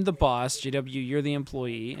 I'm the boss, JW, you're the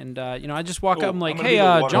employee, and I just walk up, I'm like, I'm gonna hey, do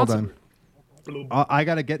the water. Hold Johnson. on. I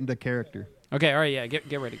got to get into character. Okay, all right, yeah,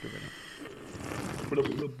 get ready,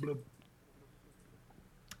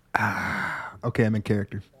 Okay, I'm in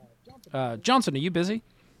character. Johnson, are you busy?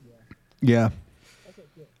 Yeah.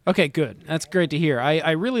 Okay, good. That's great to hear.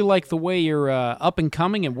 I really like the way you're up and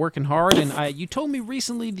coming and working hard, and you told me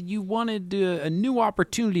recently that you wanted a new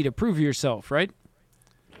opportunity to prove yourself, right?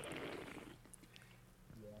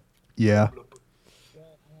 Yeah.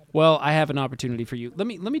 Well, I have an opportunity for you. Let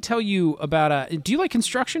me tell you about. Do you like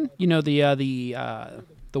construction? The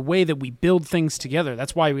way that we build things together.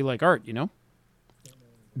 That's why we like art.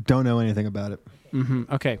 Don't know anything about it. Mm-hmm.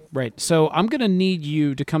 Okay, right. So I'm gonna need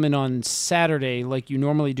you to come in on Saturday, like you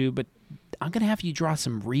normally do, but I'm gonna have you draw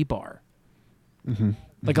some rebar. Mm-hmm.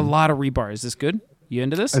 Like a lot of rebar. Is this good? You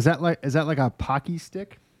into this? Is that like a Pocky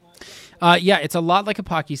stick? Yeah, it's a lot like a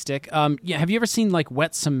Pocky stick. Yeah. Have you ever seen like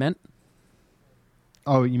wet cement?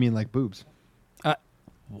 Oh, you mean like boobs?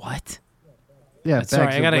 What? Yeah, bags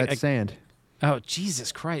sorry, of wet sand. Oh,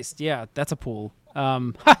 Jesus Christ. Yeah, that's a pool.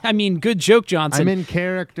 I mean, good joke, Johnson. I'm in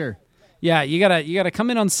character. Yeah, you gotta come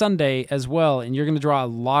in on Sunday as well, and you're gonna draw a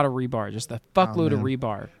lot of rebar, just a fuckload of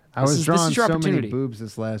rebar. I was drawing this is your so many opportunity. boobs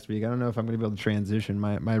this last week. I don't know if I'm going to be able to transition.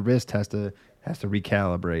 My wrist has to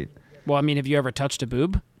recalibrate. Well, I mean, have you ever touched a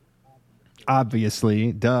boob?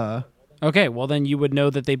 Obviously, duh. Okay, well then you would know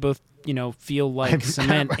that they both, feel like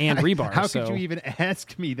cement and rebar. How so. could you even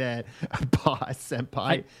ask me that, boss,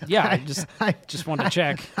 senpai? I just wanted to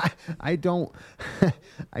check. I don't.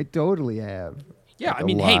 I totally have. Yeah, Like I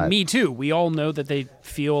mean, a hey, lot. me too. We all know that they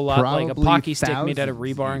feel a lot like a Probably Pocky stick made out of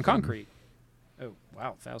thousands rebar and even. concrete. Oh,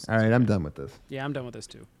 wow, thousands. All right, I'm done with this. Yeah, I'm done with this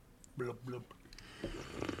too. Bloop, bloop.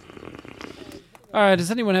 All right,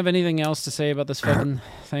 does anyone have anything else to say about this fucking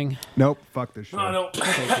thing? Nope. Fuck this shit. I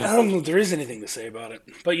don't know if there is anything to say about it.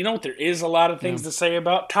 But you know what? There is a lot of things to say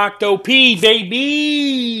about Takt OP,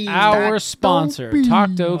 baby! Our sponsor,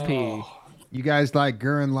 Takt OP. You guys like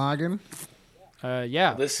Gurren Lagann?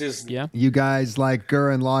 Yeah. This is... Yeah. You guys like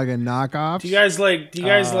Gurren Lagann knockoffs? Do you guys like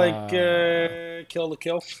Kill the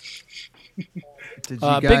Kill? Did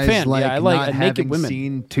you big guys fan. like Yeah, I like not naked having women.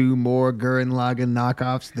 seen 2 more Gurren Lagann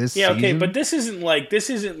knockoffs this Yeah, season? okay, but this isn't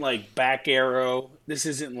like Back Arrow. This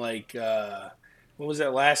isn't like what was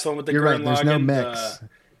that last one with the You're Gurren right. There's no Lagann? mechs.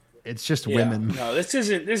 It's just Yeah, women. No, this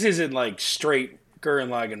isn't like straight Gurren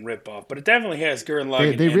Lagann ripoff, but it definitely has Gurren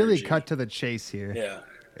Lagann. They really energy. cut to the chase here. Yeah.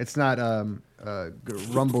 It's not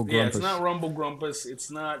Rumble Grumpus. Yeah, it's not Rumble Grumpus.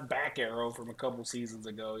 It's not Back Arrow from a couple seasons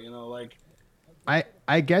ago. Like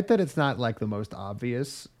I get that it's not like the most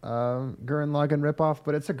obvious Gurren Lagann ripoff,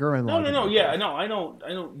 but it's a Gurren Lagann. no, ripoff. yeah, no, I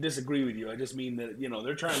don't disagree with you. I just mean that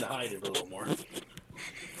they're trying to hide it a little more.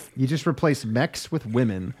 You just replace mechs with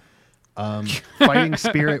women, fighting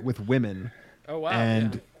spirit with women. Oh, wow.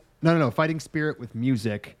 And yeah. no, fighting spirit with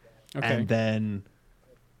music, Okay. and then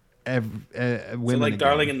women. So like again.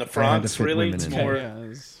 Darling in the I had to Franxx, fit really? women It's in.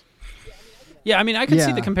 more- Yeah, I mean, I could see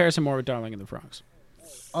Yeah. the comparison more with Darling in the Franxx.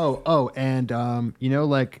 And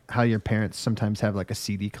like how your parents sometimes have like a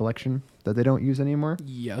CD collection that they don't use anymore.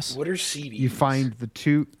 Yes. What are CDs? You find the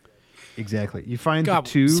two. Exactly. You find God, the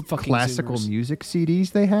 2 fucking classical Zoomers. music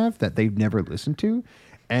CDs they have that they've never listened to,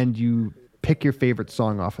 and you pick your favorite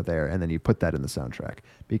song off of there, and then you put that in the soundtrack.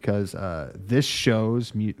 Because this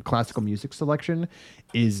show's classical music selection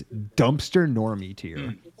is dumpster normie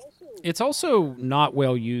tier. It's also not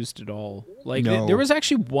well used at all. Like No. there was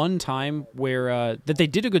actually one time where that they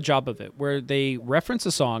did a good job of it, where they reference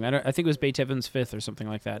a song. I think it was Beethoven's Fifth or something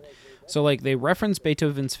like that. So like they reference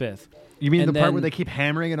Beethoven's Fifth, You mean And the part then- where they keep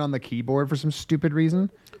hammering it on the keyboard for some stupid reason?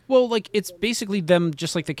 Well, like, it's basically them,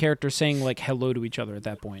 just like the characters saying, like, hello to each other at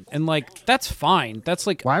that point. And, like, that's fine. That's,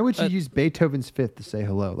 like... Why would you use Beethoven's Fifth to say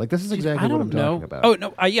hello? Like, this is exactly I what don't I'm know. talking about. Oh,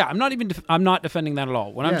 no, yeah, I'm not even... I'm not defending that at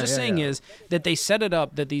all. What I'm Yeah, just yeah, saying yeah. is that they set it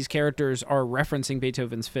up that these characters are referencing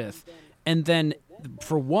Beethoven's Fifth. And then,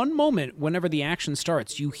 for one moment, whenever the action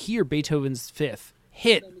starts, you hear Beethoven's Fifth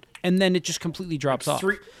hit, and then it just completely drops off.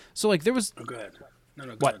 So, like, there was... Oh, go ahead. No,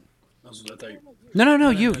 go What? ahead. I thought you... No,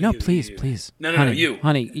 you. No, you, please, you. please. No, honey, you.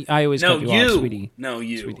 Honey, I always No, cut you you. off, sweetie. No,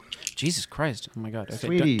 you. Sweetie. Jesus Christ. Oh, my God. Okay,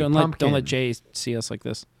 Sweetie, don't let pumpkin. Jay see us like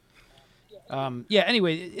this. Yeah,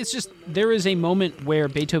 anyway, it's just there is a moment where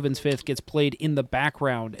Beethoven's Fifth gets played in the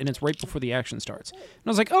background, and it's right before the action starts. And I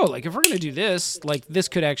was like, oh, like, if we're going to do this, like, this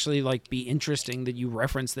could actually, like, be interesting that you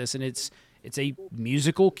reference this, and it's a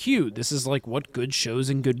musical cue. This is, like, what good shows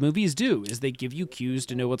and good movies do, is they give you cues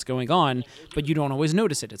to know what's going on, but you don't always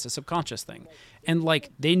notice it. It's a subconscious thing. And, like,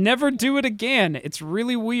 they never do it again. It's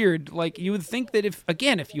really weird. Like, you would think that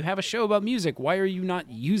if you have a show about music, why are you not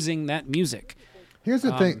using that music? Here's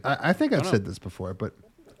the thing. I think I've said this before, but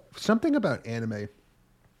something about anime,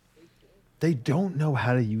 they don't know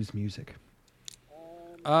how to use music.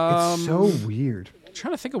 It's so weird. I'm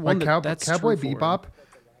trying to think of one Like that's Cowboy true for. Bebop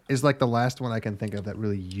is like the last one I can think of that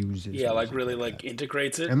really uses Yeah, like music really like like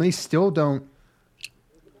integrates it. and they still don't.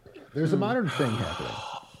 There's a modern thing happening.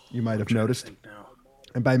 You might have noticed. now.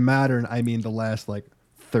 And by modern, I mean the last like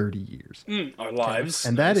 30 years. Our lives.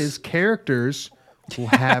 And that is characters will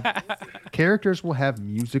have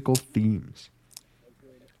musical themes.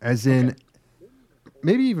 As in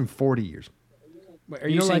maybe even 40 years. Wait, are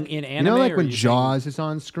you saying in anime? You know, like or are when you saying- Jaws is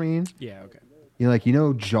on screen? Yeah, okay. You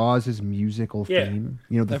know Jaws' musical Yeah. theme?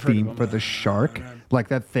 You know, the I've heard of theme them. for the shark? Like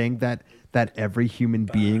that thing that every human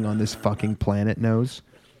being on this fucking planet knows?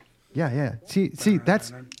 Yeah. See,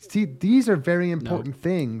 these are very important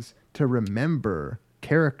things to remember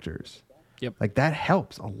characters. Yep. Like that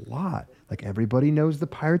helps a lot. Like everybody knows the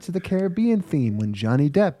Pirates of the Caribbean theme when Johnny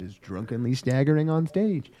Depp is drunkenly staggering on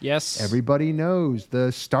stage. Yes. Everybody knows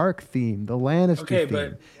the Stark theme, the Lannister Okay, theme.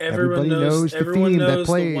 but everyone knows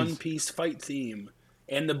the One Piece fight theme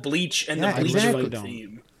and the Bleach and Yeah, the Bleach exactly. fight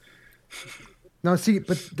theme. No, see,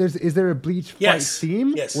 but is there a Bleach fight Yes,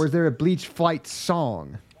 theme? yes. Or is there a Bleach fight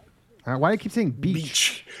song? Why do I keep saying beach?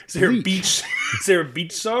 Beach. Is there a Bleach. beach? Is there a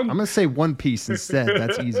beach song? I'm gonna say One Piece instead.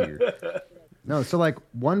 That's easier. No, so like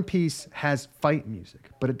One Piece has fight music,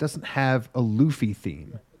 but it doesn't have a Luffy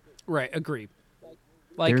theme. Right, agree.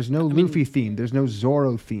 Like, There's no I mean, Luffy theme. There's no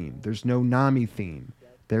Zoro theme. There's no Nami theme.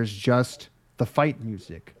 There's just the fight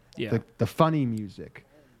music, Yeah. the funny music,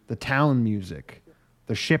 the town music,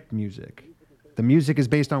 the ship music. The music is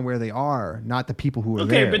based on where they are, not the people who are Okay,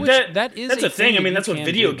 there. but Which- that is that's a a thing. thing I mean, that that's you what can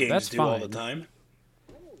video do. games That's do all the fine. time.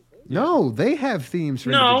 No, they have themes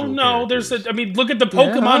for No, individual there's characters. I mean, look at the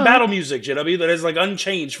Pokemon Yeah. battle music, JW, that is like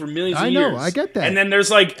unchanged for millions of I years. know, I get that. And then there's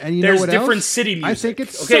like And you know there's what different else? city music. I think it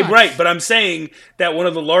okay, sucks. right, but I'm saying that one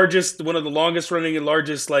of the longest running and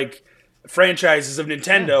largest like franchises of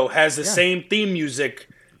Nintendo has the same theme music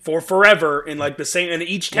for forever in like the same, and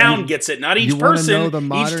each town gets it, not each you wanna person. know the Each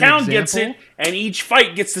modern town gets it, example? and each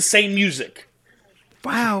fight gets the same music.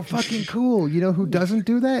 Wow, fucking cool. You know who doesn't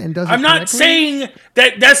do that and doesn't I'm not correctly? saying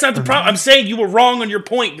that's not the problem. I'm saying you were wrong on your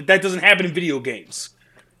point that doesn't happen in video games.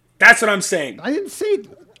 That's what I'm saying. I didn't say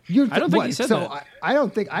you. I don't think you said so that. I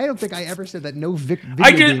don't think I ever said that. No video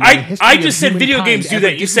I game in the just, history I of just said video humankind games do ever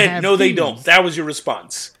that. You didn't said have no, they themes. don't. That was your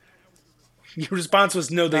response. Your response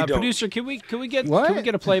was no, they don't. Producer, can we get What?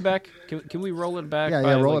 a playback? Can we roll it back? Yeah,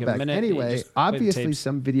 by roll like it a back. minute? Anyway, Just play the obviously tapes.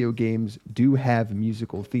 some video games do have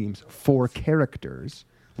musical themes for characters,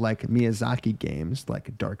 like Miyazaki games,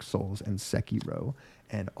 like Dark Souls and Sekiro,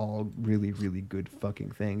 and all really, really good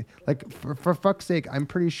fucking things. Like, for fuck's sake, I'm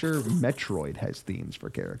pretty sure Metroid has themes for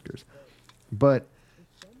characters. But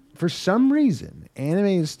for some reason, anime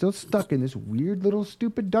is still stuck in this weird little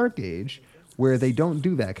stupid dark age where they don't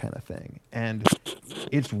do that kind of thing. And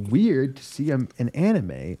it's weird to see an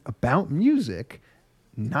anime about music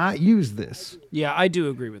not use this. Yeah, I do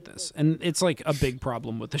agree with this, and it's like a big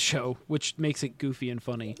problem with the show, which makes it goofy and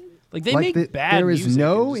funny. Like they make bad. There is music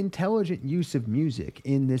no and just- intelligent use of music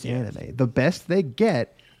in this anime. The best they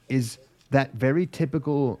get is that very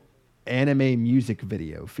typical anime music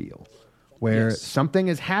video feel, where Yes. something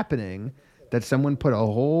is happening that someone put a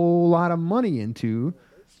whole lot of money into,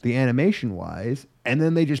 the animation wise, and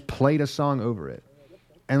then they just played a song over it.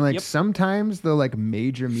 And like Yep. sometimes the like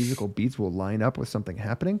major musical beats will line up with something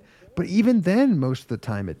happening, but even then, most of the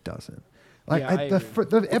time it doesn't. Like Yeah, I agree.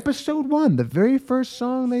 the episode 1, the very first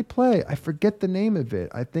song they play, I forget the name of it.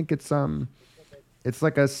 I think it's It's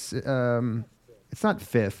like it's not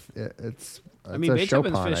fifth. It's I mean, a Beethoven's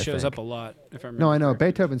Chopin, Fifth I shows think. up a lot. If I remember. No, I know correctly.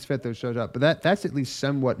 Beethoven's Fifth though shows up, but that's at least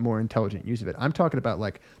somewhat more intelligent use of it. I'm talking about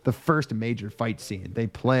like the first major fight scene. They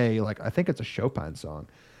play like I think it's a Chopin song,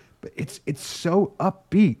 but it's so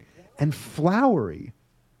upbeat and flowery,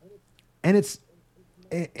 and it's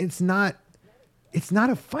not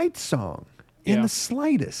a fight song in Yeah. the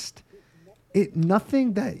slightest.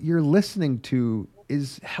 Nothing that you're listening to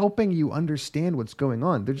is helping you understand what's going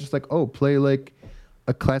on. They're just like, oh, play like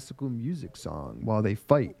a classical music song while they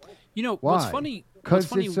fight. You know, Why? what's funny?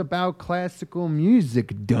 Because it's about classical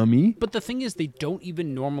music, dummy. But the thing is, they don't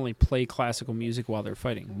even normally play classical music while they're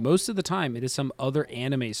fighting. Most of the time, it is some other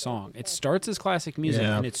anime song. It starts as classic music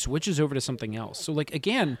Yeah. and it switches over to something else. So, like,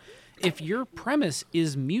 again, if your premise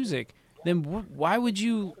is music, then why would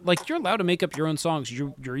you, like, you're allowed to make up your own songs.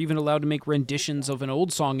 You're even allowed to make renditions of an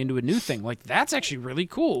old song into a new thing. Like, that's actually really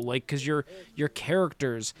cool. Like, because your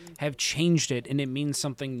characters have changed it and it means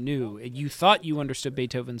something new. You thought you understood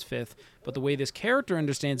Beethoven's Fifth, but the way this character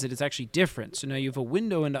understands it is actually different. So now you have a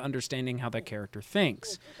window into understanding how that character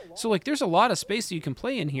thinks. So, like, there's a lot of space that you can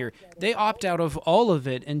play in here. They opt out of all of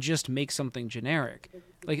it and just make something generic.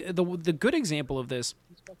 Like, the good example of this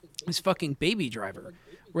is fucking Baby Driver.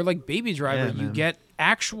 Where, like, Baby Driver, Yeah, you man. get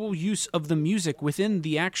actual use of the music within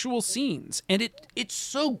the actual scenes. And it's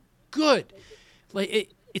so good.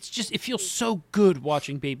 Like, it feels so good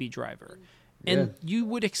watching Baby Driver. And you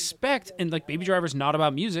would expect, and, like, Baby Driver's not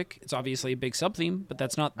about music. It's obviously a big sub-theme, but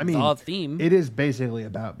that's not the theme. It is basically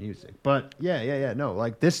about music. But yeah. No,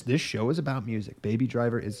 like this show is about music. Baby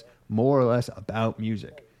Driver is more or less about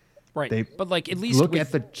music. Right. But, like, at least Look with-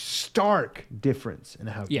 at the stark difference in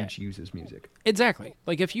how Yeah. each uses music. Exactly.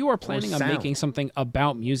 Like, if you are planning on sound. making something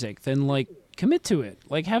about music, then, like, commit to it.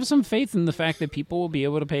 Like, have some faith in the fact that people will be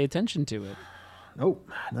able to pay attention to it. Nope,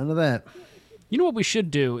 none of that. You know what we should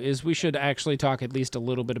do is we should actually talk at least a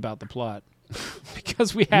little bit about the plot.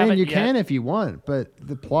 Because we I haven't mean, you yet. can if you want, but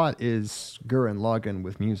the plot is Gurren Lagann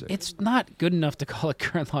with music. It's not good enough to call it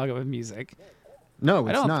Gurren Lagann with music. No,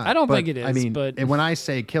 it's don't- not. I don't But, think it I is, mean, but- and when I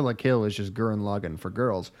say Kill la Kill is just Gurren Lagann for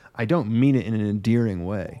girls, I don't mean it in an endearing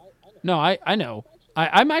way. No, I know.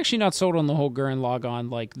 I'm actually not sold on the whole Gurren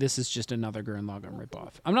Lagann, like, this is just another Gurren Lagann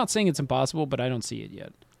ripoff. I'm not saying it's impossible, but I don't see it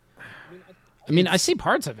yet. I mean, I see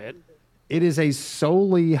parts of it. It is a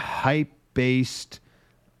solely hype-based,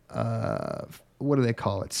 what do they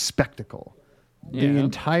call it? Spectacle. The Yeah.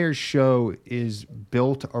 entire show is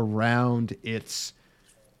built around its,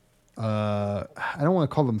 I don't want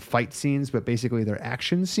to call them fight scenes, but basically they're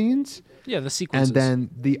action scenes. Yeah, the sequences. And then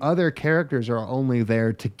the other characters are only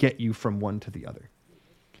there to get you from one to the other.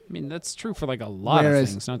 I mean, that's true for, like, a lot of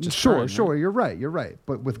things, not just crime, sure, right? you're right.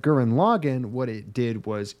 But with Gurren Lagann, what it did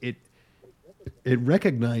was it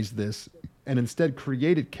recognized this and instead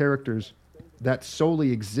created characters that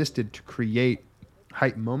solely existed to create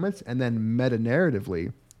hype moments, and then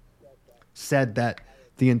meta-narratively said that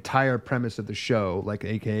the entire premise of the show, like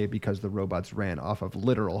aka because the robots ran off of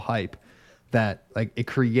literal hype, that like it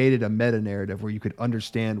created a meta-narrative where you could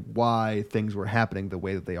understand why things were happening the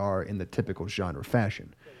way that they are in the typical genre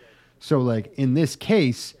fashion. So like in this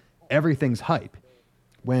case, everything's hype.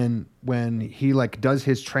 When he like does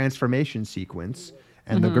his transformation sequence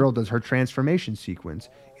and the girl does her transformation sequence,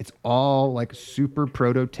 it's all like super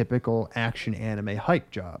prototypical action anime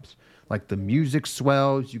hype jobs. Like the music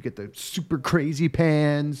swells, you get the super crazy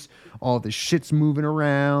pans, all the shit's moving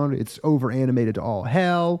around, it's over animated to all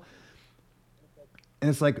hell. And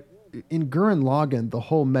it's like in Gurren Lagann, the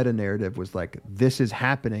whole meta narrative was like, this is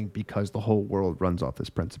happening because the whole world runs off this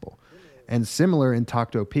principle. And similar in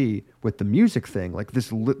Takt with the music thing, like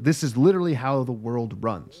this is literally how the world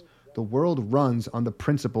runs. The world runs on the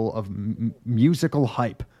principle of musical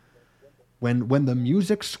hype. When the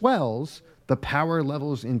music swells, the power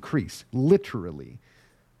levels increase, literally.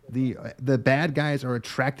 The bad guys are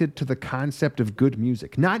attracted to the concept of good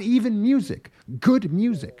music. Not even music, good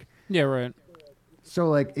music. Yeah, right. So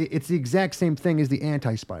like it's the exact same thing as the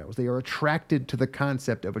anti-spirals. They are attracted to the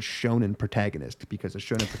concept of a shonen protagonist because a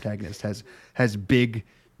shonen protagonist has big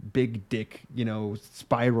dick,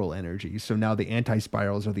 spiral energy. So now the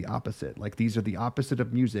anti-spirals are the opposite. Like these are the opposite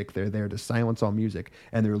of music. They're there to silence all music,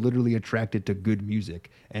 and they're literally attracted to good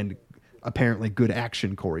music and apparently good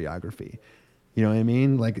action choreography. You know what I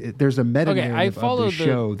mean? Like there's a meta narrative of the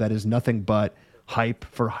show that is nothing but hype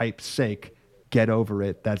for hype's sake. Get over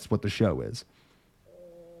it. That's what the show is.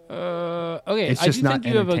 Okay, It's I just do not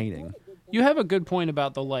think entertaining. You have a good point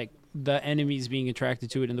about the enemies being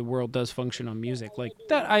attracted to it and the world does function on music. Like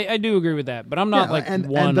that, I do agree with that. But I'm not and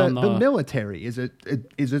the military is a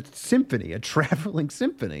symphony, a traveling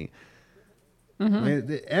symphony.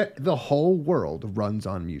 The whole world runs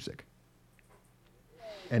on music.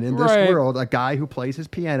 And in this Right. world, a guy who plays his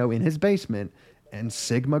piano in his basement and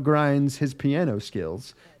Sigma grinds his piano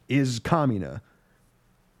skills is Kamina.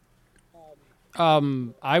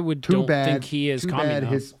 I would don't think he is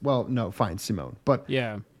Kamina. Well, no, fine, Simone. But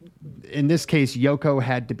Yeah. in this case, Yoko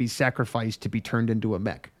had to be sacrificed to be turned into a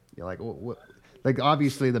mech. You're like, like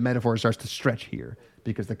obviously the metaphor starts to stretch here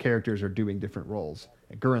because the characters are doing different roles.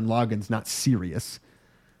 Gurren Lagann's not serious,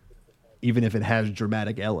 even if it has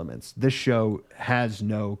dramatic elements. This show has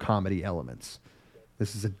no comedy elements.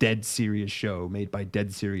 This is a dead serious show made by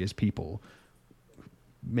dead serious people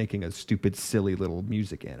making a stupid, silly little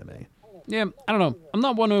music anime. Yeah, I don't know.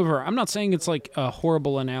 I'm not saying it's like a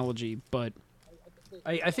horrible analogy, but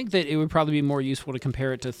I think that it would probably be more useful to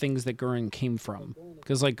compare it to things that Gurren came from.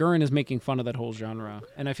 Because like Gurren is making fun of that whole genre,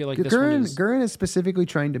 and I feel like this one is... Gurren is specifically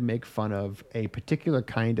trying to make fun of a particular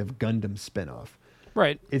kind of Gundam spinoff.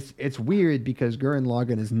 Right. It's weird because Gurren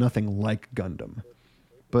Lagann is nothing like Gundam,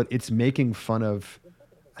 but it's making fun of,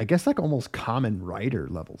 I guess, like almost Kamen Rider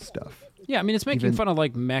level stuff. Yeah, I mean, it's making fun of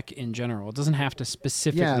like mech in general. It doesn't have to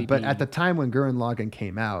specifically. Yeah, but be... at the time when Gurren Lagann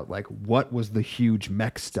came out, like, what was the huge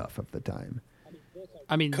mech stuff of the time?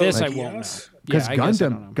 I mean, this I won't know. Because Yeah, I guess I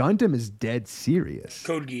don't know. Gundam is dead serious.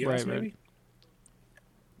 Code Geass, Right. maybe?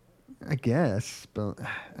 I guess, but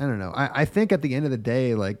I don't know. I think at the end of the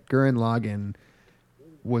day, like, Gurren Lagann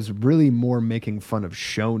was really more making fun of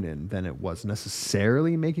shonen than it was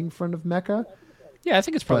necessarily making fun of mecha. Yeah, I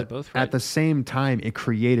think it's probably But both. Right? at the same time, it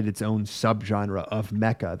created its own subgenre of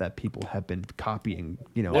mecha that people have been copying.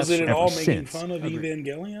 Was it at ever all making since. fun of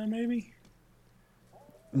Evangelion, maybe?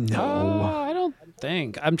 No. I don't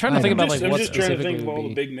think. I'm trying to think about like I'm what just trying to specifically think of would all the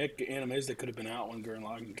be. big mech animes that could have been out when Gurren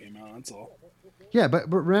Lagann came out. That's all. Yeah, but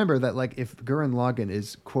remember that, like, if Gurren Lagann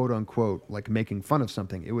is quote unquote like making fun of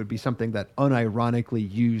something, it would be something that unironically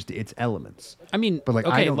used its elements. I mean, But like,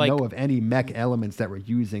 okay, I don't like, know of any mech elements that were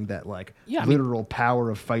using that like Yeah, I mean- literal power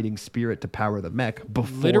of fighting spirit to power the mech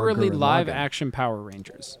before literally Gurren live Lagann. action Power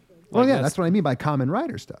Rangers. Well, Like, yeah, that's what I mean by Kamen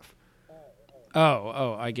Rider stuff.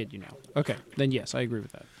 Oh, I get you now. Okay, then yes, I agree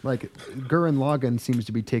with that. Like, Gurren Lagann seems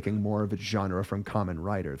to be taking more of its genre from Kamen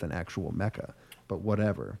Rider than actual mecha, but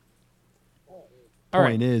whatever. All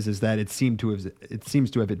right. Point is that it seems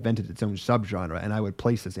to have invented its own subgenre, and I would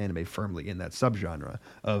place this anime firmly in that subgenre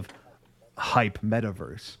of hype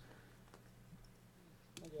metaverse.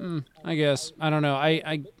 I guess. I don't know.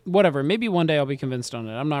 I whatever. Maybe one day I'll be convinced on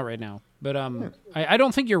it. I'm not right now. But I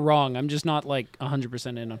don't think you're wrong. I'm just not like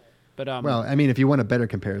 100% in on. But Well, I mean, if you want a better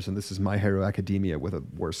comparison, this is My Hero Academia with a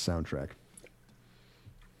worse soundtrack.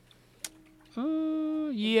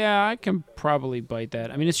 yeah, I can probably bite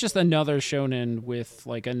that. I mean, it's just another shonen with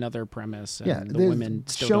like another premise, and Yeah, the women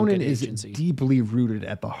still don't shonen get is agency. deeply rooted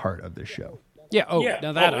at the heart of the show. Yeah. Oh, Yeah.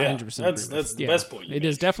 now that Oh, I yeah. 100% That's agree with. the Yeah. best point you It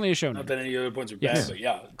is made. definitely a shonen. Not that any other points are bad, Yes. but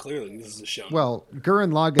yeah, clearly this is a shonen. Well,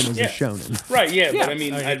 Gurren Lagann is Yeah. a shonen, Right, yeah, Yeah, but I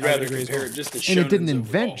mean, I I'd rather agree as compare well. it just to and it didn't shonens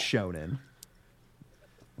invent overall. shonen.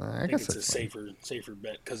 I I guess think it's a that's fine. safer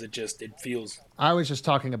bet because it feels I was just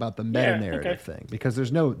talking about the meta narrative okay. thing because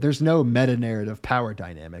there's no meta narrative power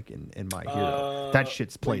dynamic in My Hero. That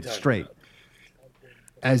shit's what are you played talking straight. about?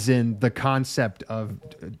 As in the concept of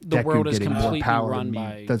Deku world is getting more completely power run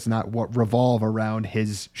by- does not revolve around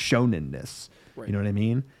his shonenness. Right. You know what I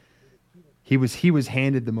mean? He was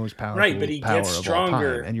handed the most powerful right, but he power gets of all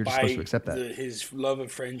stronger time, and you're just by supposed to accept that. his love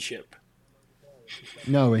of friendship.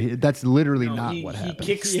 No, that's literally No, not he, what he happens.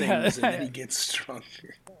 kicks Yeah. things and then he gets stronger.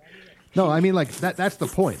 No, I mean, like, that's the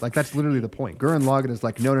point. Like, that's literally the point. Gurren Lagann is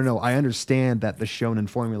like, no. I understand that the shonen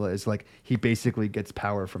formula is like he basically gets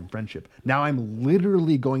power from friendship. Now I'm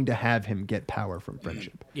literally going to have him get power from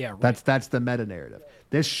friendship. Yeah, right. That's the meta narrative.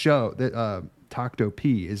 This show, Takt OP,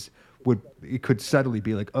 it could subtly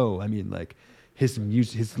be like, oh, I mean, like his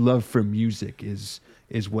love for music is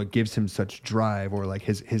what gives him such drive, or like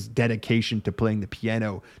his dedication to playing the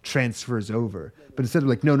piano transfers over. But instead of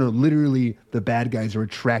like, no, literally the bad guys are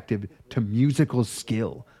attracted to musical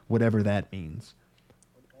skill, whatever that means.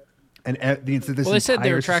 And this Well, they said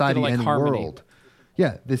they're entire attracted to, society like, and harmony. world.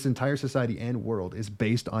 Yeah, this entire society and world is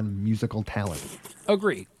based on musical talent.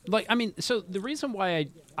 Agree. Like, I mean, so the reason why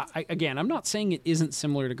I again, I'm not saying it isn't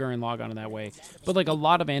similar to Gurren Lagann in that way, but like a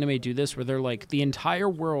lot of anime do this where they're like the entire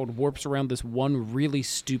world warps around this one really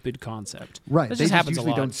stupid concept. Right. That They just just happens a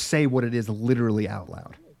usually lot. don't say what it is literally out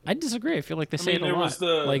loud. I disagree. I feel like they say it a there lot. was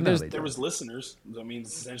the like No, there's they there was listeners. I mean,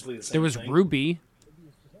 it's essentially the same. there was thing. Ruby.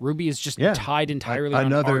 Ruby is just Yeah. tied entirely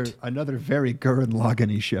on art. Another very Gurren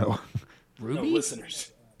Lagann-y show. No Ruby?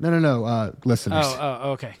 listeners. No, listeners.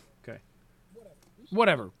 Oh, okay.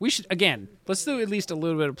 whatever. We should again. Let's do at least a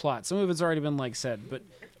little bit of plot. Some of it's already been like said, but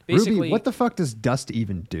basically, Ruby, what the fuck does dust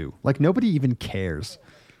even do? Like nobody even cares.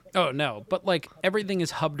 Oh no, but like everything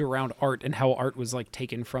is hubbed around art and how art was like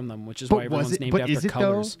taken from them, which is why everyone's named but after is it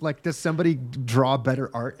colors. though? Like, does somebody draw better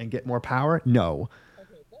art and get more power? No.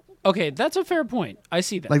 Okay, that's a fair point. I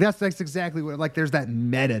see that. Like that's exactly what. Like there's that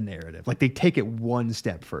meta narrative. Like they take it one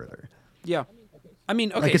step further. Yeah. I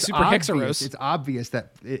mean, okay, Like it's Super obvious, Hexeros. It's obvious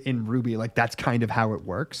that in Ruby, like that's kind of how it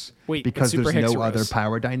works. Wait, because but there's Super no other Hexeros.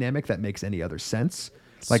 power dynamic that makes any other sense.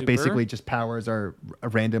 Like Super basically, just powers are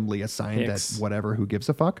randomly assigned Hex. at whatever who gives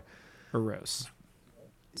a fuck. Heros.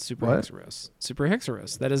 Super What? Hexeros. Super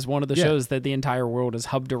Hexeros. That is one of the Yeah. shows that the entire world is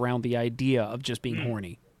hubbed around the idea of just being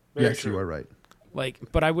horny. Yes, you are right. Like,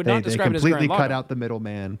 but I would They not describe it as completely Gurren cut Lagann. out the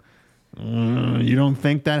middleman. You don't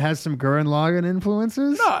think that has some Gurren Lagann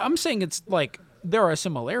influences? No, I'm saying it's like there are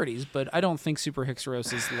similarities, but I don't think Super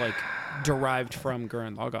Hexeros is like derived from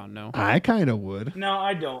Gurren Lagann. No. I kind of would. No,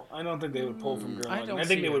 I don't. I don't think they would pull from Gurren I Lagann. don't I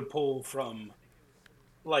think see they it. would pull from,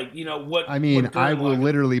 like, you know, what. I mean, what I Gurren will Lagann-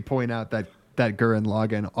 literally point out that Gurren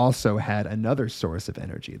Lagann also had another source of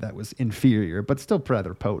energy that was inferior, but still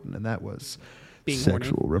rather potent, and that was Being horny.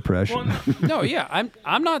 sexual repression. Well, No, yeah,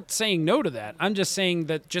 I'm not saying no to that. I'm just saying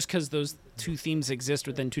that just because those two themes exist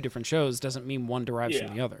within two different shows doesn't mean one derives from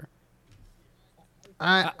Yeah. the other.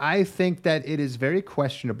 I think that it is very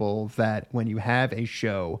questionable that when you have a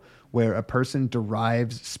show where a person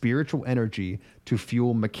derives spiritual energy to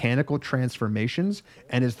fuel mechanical transformations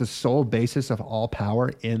and is the sole basis of all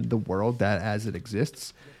power in the world that as it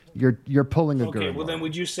exists, you're pulling a Okay, Gurren well then, Lagann.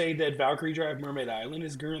 would you say that Valkyrie Drive Mermaid Island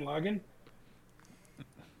is Gurren Lagann?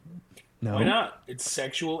 No. Why not? It's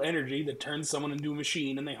sexual energy that turns someone into a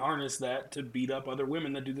machine, and they harness that to beat up other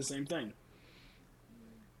women that do the same thing.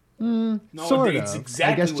 No, Sort it's of.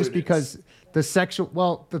 exactly I guess what just it because is. the sexual.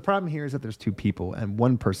 Well, the problem here is that there's two people, and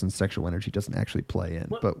one person's sexual energy doesn't actually play in.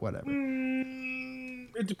 But whatever.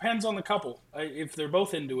 It depends on the couple. If they're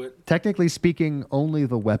both into it, Technically speaking, only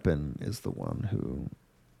the weapon is the one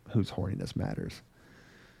whose horniness matters,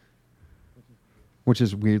 which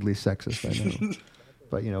is weirdly sexist. I know,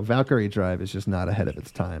 but you know, Valkyrie Drive is just not ahead of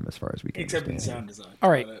its time as far as we can except in understand. sound design.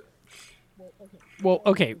 All right. But, Well,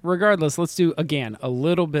 okay, regardless, let's do, again, a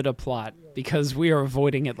little bit of plot because we are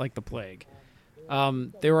avoiding it like the plague.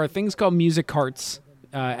 There are things called music carts,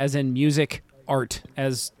 as in music art,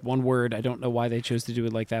 as one word. I don't know why they chose to do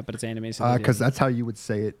it like that, but it's anime. So they Because did. that's how you would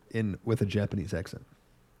say it with a Japanese accent.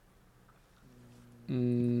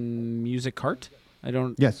 Music cart? I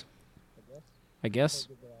don't, Yes. I guess.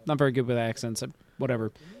 Not very good with accents.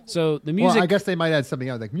 Whatever. So the music. Well, I guess they might add something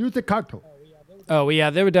else like music carto. Oh, yeah,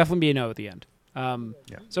 there would definitely be a no at the end. Yeah.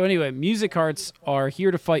 So anyway, music carts are here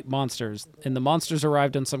to fight monsters, and the monsters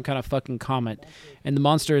arrived on some kind of fucking comet. And the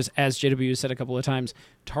monsters, as JW said a couple of times,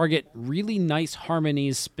 target really nice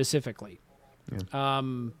harmonies specifically.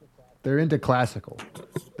 They're into classical.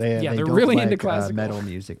 They they're don't really like, into classical. metal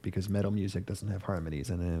music because metal music doesn't have harmonies,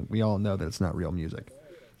 and we all know that it's not real music.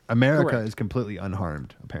 America Correct. is completely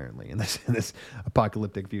unharmed, apparently, in this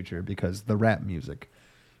apocalyptic future because the rap music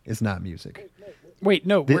is not music. Wait,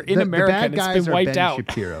 no, we're in America The and bad it's guys been are wiped Ben out.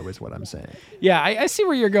 Shapiro, is what I'm saying. Yeah, I see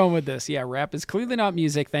where you're going with this. Yeah, rap is clearly not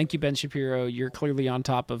music. Thank you, Ben Shapiro. You're clearly on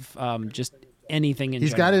top of just anything in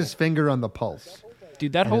He's general. got his finger on the pulse.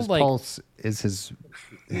 Dude, that And whole his like pulse is his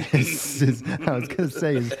I was gonna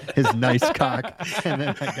say his nice cock, and then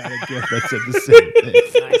I got a gift that said the same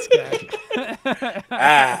thing. nice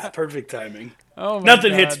guy. perfect timing. Oh my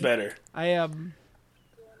Nothing God. hits better.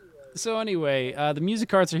 So anyway, the music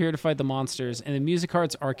carts are here to fight the monsters, and the music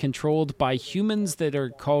carts are controlled by humans that are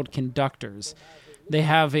called conductors. They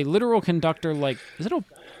have a literal conductor, like is it a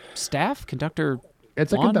staff conductor?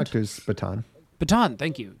 It's a wand? conductor's baton. Baton.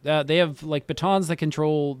 Thank you. They have like batons that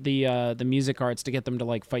control the music carts to get them to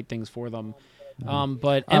like fight things for them.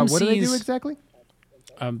 But MCs. What do they do exactly?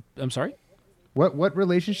 I'm sorry. What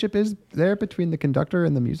relationship is there between the conductor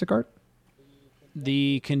and the music art?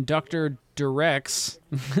 The conductor directs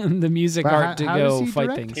the music But art to how does go he fight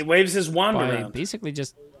direct? things He waves his wand by around. basically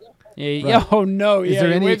just. Yeah, oh no! Is Yeah, there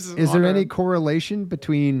he any waves his is there wand any around. correlation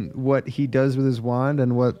between what he does with his wand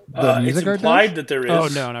and what the It's music art implied does? that there is. Oh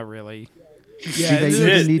no, not really. Do Yeah, they it even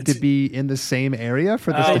is. need to It's- be in the same area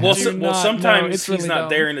for this to Well, happen? Do not- no, sometimes it's he's really not dumb.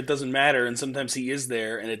 there and it doesn't matter, and sometimes he is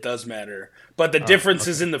there and it does matter. But the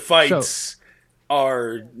differences in the fights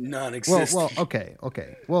are non-existent. Well, okay.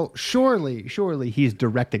 Well, surely he's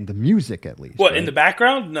directing the music at least. What right? in the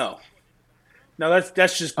background? No,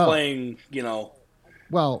 that's just Oh. playing. You know,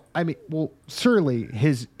 Well, I mean, surely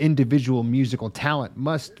his individual musical talent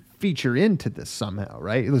must feature into this somehow,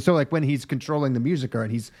 right? So like when he's controlling the music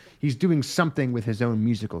art, he's doing something with his own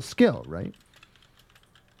musical skill, right?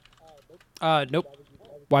 Nope.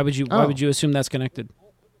 Why would you assume that's connected?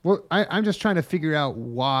 Well, I'm just trying to figure out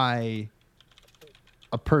why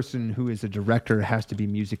a person who is a director has to be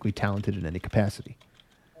musically talented in any capacity.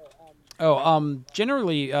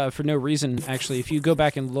 Generally, for no reason, actually. If you go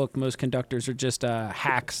back and look, most conductors are just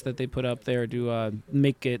hacks that they put up there to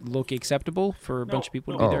make it look acceptable for a bunch of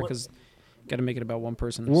people to be there, because got to make it about one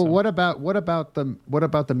person. Well, so. what about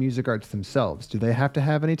the music arts themselves? Do they have to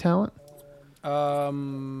have any talent?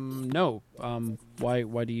 No.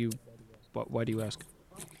 Why do you ask?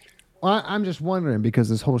 Well, I'm just wondering, because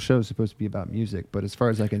this whole show is supposed to be about music, but as far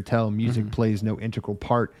as I can tell, music plays no integral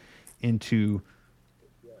part into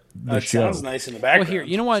the show. Sounds nice in the background. Well, here,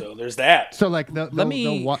 you know what? So there's that. So like,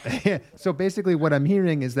 so basically, what I'm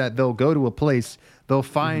hearing is that they'll go to a place, they'll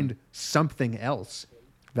find something else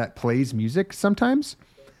that plays music sometimes,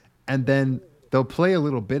 and then they'll play a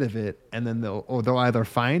little bit of it, and then they'll either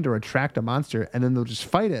find or attract a monster, and then they'll just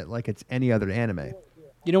fight it like it's any other anime.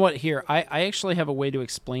 You know what? Here, I actually have a way to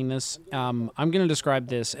explain this. I'm going to describe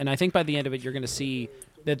this, and I think by the end of it, you're going to see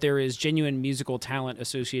that there is genuine musical talent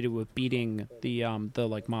associated with beating the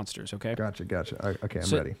like monsters. Okay. Gotcha. Okay, I'm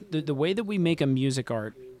so ready. The way that we make a music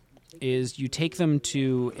art is you take them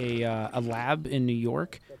to a lab in New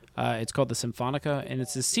York. It's called the Symphonica, and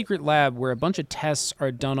it's a secret lab where a bunch of tests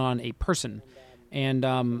are done on a person. And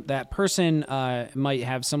that person might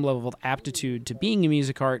have some level of aptitude to being a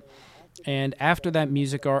music art. And after that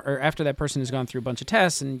after that person has gone through a bunch of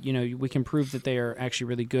tests, and we can prove that they are actually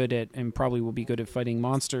really good at, and probably will be good at fighting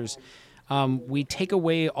monsters, we take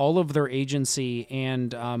away all of their agency,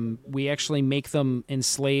 and we actually make them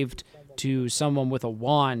enslaved to someone with a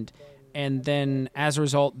wand. And then, as a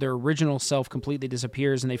result, their original self completely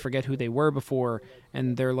disappears, and they forget who they were before.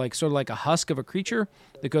 And they're like sort of like a husk of a creature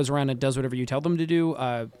that goes around and does whatever you tell them to do,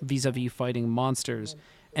 vis-a-vis fighting monsters.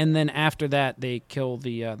 And then after that, they kill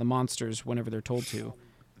the monsters whenever they're told to.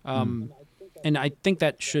 And I think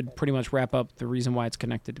that should pretty much wrap up the reason why it's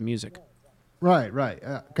connected to music. Right.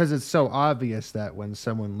 Because it's so obvious that when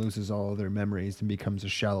someone loses all of their memories and becomes a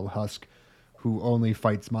shallow husk who only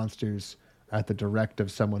fights monsters at the direct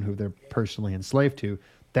of someone who they're personally enslaved to,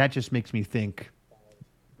 that just makes me think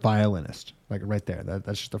violinist, like right there.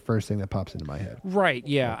 That's just the first thing that pops into my head. Right.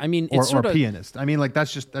 Yeah. I mean, it's or pianist. I mean, like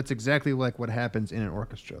that's exactly like what happens in an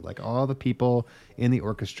orchestra. Like all the people in the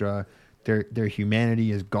orchestra, their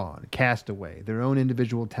humanity is gone, cast away. Their own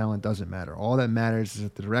individual talent doesn't matter. All that matters is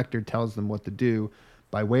that the director tells them what to do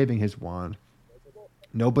by waving his wand.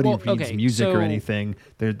 Nobody reads music or anything.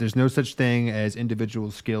 There's no such thing as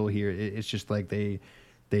individual skill here. It's just like they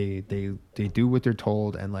do what they're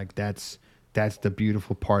told, and like that's the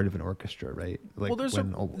beautiful part of an orchestra, right? Like,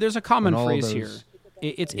 well, there's a common phrase here.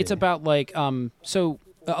 It's about like so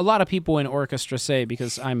a lot of people in orchestra say,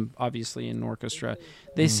 because I'm obviously in an orchestra,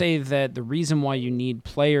 they say that the reason why you need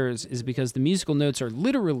players is because the musical notes are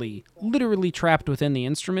literally trapped within the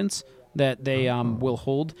instruments that they will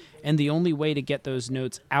hold, and the only way to get those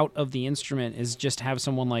notes out of the instrument is just have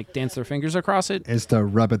someone like dance their fingers across it. Is to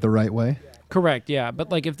rub it the right way. Correct, yeah.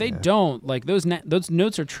 But like if they don't, like those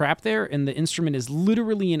notes are trapped there, and the instrument is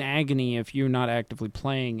literally in agony if you're not actively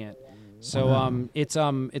playing it. So it's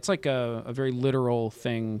like a very literal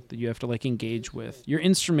thing that you have to like engage with. Your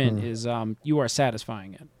instrument is you are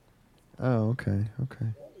satisfying it. Oh, okay.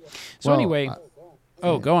 So anyway,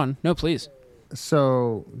 go on. No, please.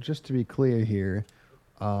 So just to be clear here,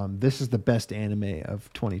 this is the best anime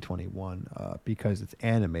of 2021 because it's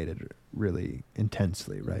animated really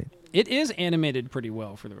intensely, right? It is animated pretty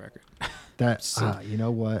well, for the record. You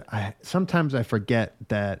know what? Sometimes I forget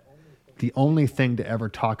that the only thing to ever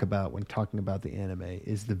talk about when talking about the anime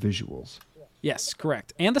is the visuals. Yes,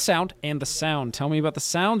 correct. And the sound. Tell me about the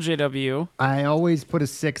sound, JW. I always put a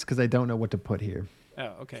 6 because I don't know what to put here.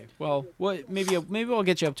 Oh, okay. Well, maybe I'll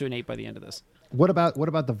get you up to an 8 by the end of this. What about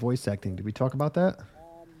the voice acting? Did we talk about that?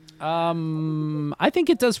 I think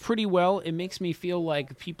it does pretty well. It makes me feel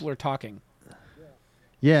like people are talking.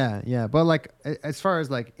 Yeah. But like, as far as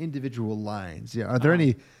like individual lines, are there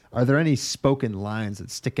any spoken lines that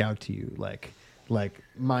stick out to you? Like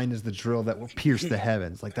mine is the drill that will pierce the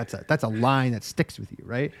heavens. Like that's a line that sticks with you,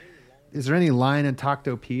 right? Is there any line in Takt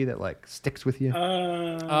OP that like sticks with you?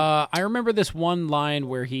 I remember this one line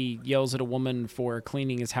where he yells at a woman for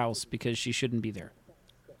cleaning his house because she shouldn't be there.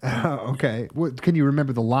 Okay. Can you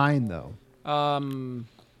remember the line though?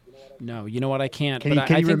 No, you know what? I can't. Can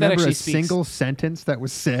you remember a single sentence that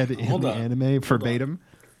was said in the anime verbatim?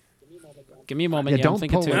 Give me a moment. Yeah, don't I'm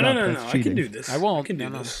pull too. it up. No. That's I cheating. can do this. I won't. I can do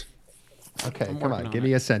this. Okay, I'm come working on, give it.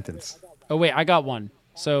 me a sentence. Oh wait, I got one.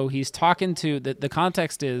 So he's talking to the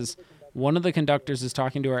context is one of the conductors is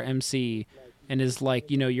talking to our MC and is like,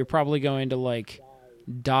 you're probably going to like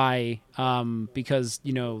die because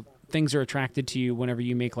things are attracted to you whenever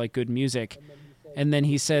you make like good music. And then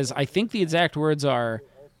he says, I think the exact words are,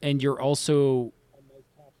 and you're also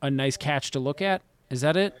a nice catch to look at. Is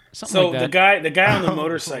that it? Something like that. the guy on the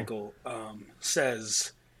motorcycle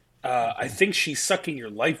says, I think she's sucking your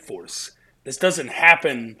life force. This doesn't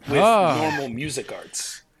happen with normal music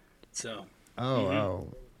arts. So.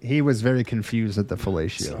 He was very confused at the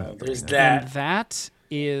fellatio. So there's that. And that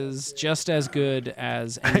is just as good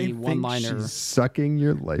as any one-liner. She's sucking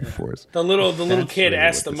your life force. The little That's kid really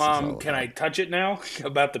asked what the this is all mom, "Can I touch it now?"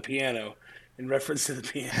 about the piano, in reference to the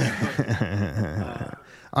piano.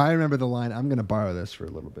 I remember the line. I'm going to borrow this for a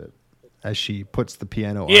little bit. As she puts the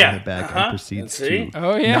piano on the back and proceeds to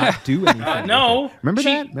not do anything. No, with it. Remember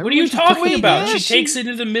that? Remember what are you when she talking took- about? Yeah, she takes it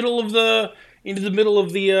into the middle of the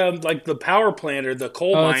like the power plant or the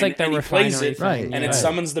coal mine, it's like the and he plays refinery it, thing. and it Right.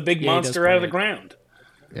 summons the big Yeah, he does monster out of the play it. ground.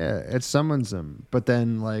 Yeah, it summons him, but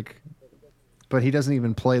then but he doesn't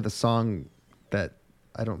even play the song that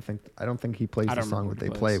I don't think he plays I the don't song remember that they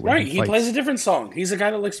what he play. plays. when Right, he fights. plays a different song. He's a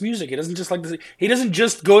guy that likes music. He doesn't just like this. He doesn't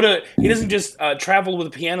just go to. He doesn't just travel with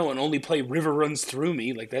a piano and only play "River Runs Through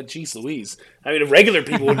Me" like that. Jeez Louise! I mean, if regular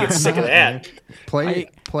people would get sick of that. Play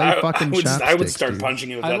I fucking would chopsticks, start dude.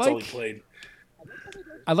 punching him if I that's all he like- played.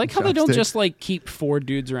 I like how they don't Chopstick. just like keep 4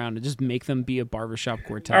 dudes around and just make them be a barbershop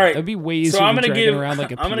quartet. All right, That'd be way easier so I'm than gonna dragging give. around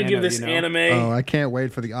like a I'm gonna piano, give this you know? anime. Oh, I can't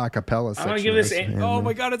wait for the acapella section. I'm gonna give of this. anime. Oh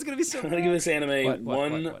my god, it's gonna be so. I'm gonna give this anime What,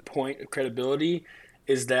 one what? point of credibility.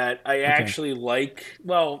 Is that I actually like.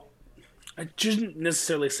 Well, I shouldn't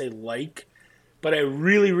necessarily say like, but I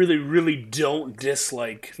really, really, really don't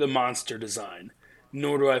dislike the monster design.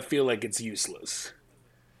 Nor do I feel like it's useless.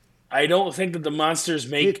 I don't think that the monsters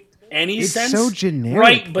make any it's sense. so generic,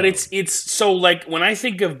 right? But though. it's so like when I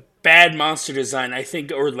think of bad monster design, I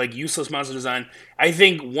think or like useless monster design, I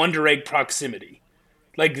think Wonder Egg proximity.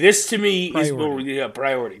 Like this to me Priority. is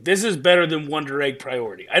priority. This is better than Wonder Egg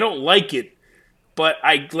priority. I don't like it, but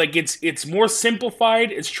I like it's more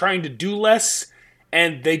simplified. It's trying to do less,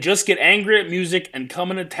 and they just get angry at music and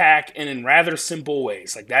come and attack, and in rather simple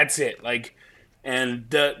ways. Like that's it. Like, and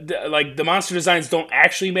the monster designs don't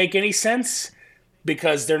actually make any sense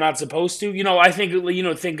because they're not supposed to. I think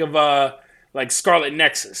think of like Scarlet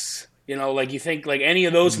Nexus. Like you think like any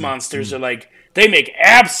of those monsters are like they make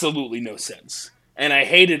absolutely no sense. And I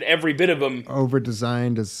hated every bit of them. Over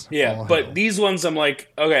designed as all But hell. these ones I'm like,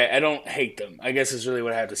 okay, I don't hate them. I guess is really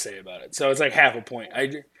what I have to say about it. So it's like half a point.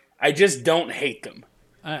 I just don't hate them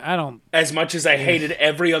I don't. as much as I hated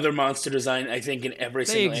every other monster design. I think in every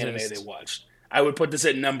single anime exist. they watched, I would put this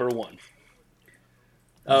at number 1.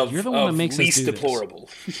 You're the one that makes us least do this. deplorable.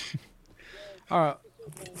 All right.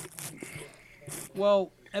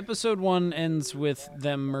 Well, episode 1 ends with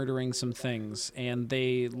them murdering some things, and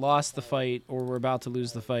they lost the fight, or were about to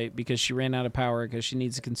lose the fight, because she ran out of power because she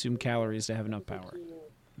needs to consume calories to have enough power.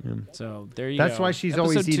 So there you go. That's why she's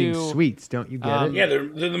always Episode eating 2 sweets. Don't you get it? Yeah, they're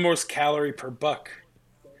the most calorie per buck.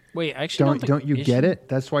 Wait, I actually Don't you get it?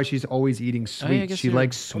 That's why she's always eating sweets. guess She you're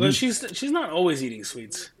likes Although sweets. she's not always eating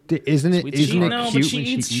sweets. Isn't it? Sweets Isn't are it no, cute but she when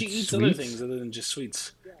eats she eats other sweets? things other than just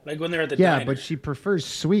sweets. Like when they're at the Yeah, diner. but she prefers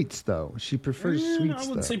sweets though. She prefers I sweets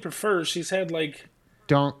wouldn't though. say prefers. She's had like.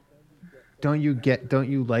 Don't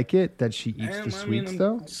you like it that she eats the sweets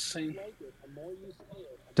though?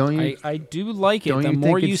 Don't you? I do like it. Don't The you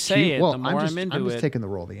more think you it's say cute? it, Well, the more I'm into I'm just it. taking the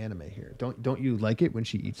role of the anime here. Don't you like it when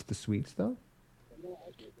she eats the sweets though?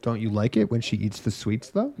 Don't you like it when she eats the sweets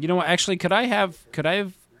though? You know what? Actually, could I have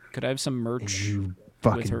some merch? You her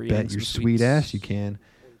fucking eating bet some your sweet sweets. ass you can.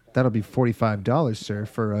 That'll be $45, sir,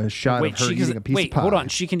 for a shot Wait, of her eating a piece of pie. hold on.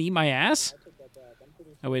 She can eat my ass?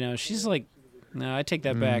 Oh wait, no. She's like, no. I take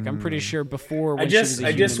that back. I'm pretty sure before when I just she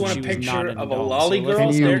was a human, want she a was not picture an of a adult, lolly so let's girl.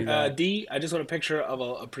 not you- do that. D. I just want a picture of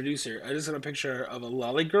a producer. I just want a picture of a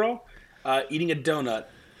lolly girl eating a donut,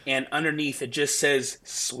 and underneath it just says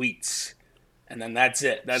sweets, and then that's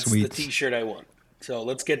it. That's Sweets. the T-shirt I want. So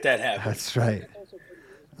let's get that happening. That's right.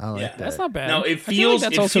 I like Yeah. that. That's not bad. No, I it feel feels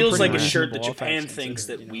that's it also feels pretty like a shirt that reasonable, all Japan facts thinks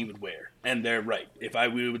considered, that you we know. would wear, and they're right.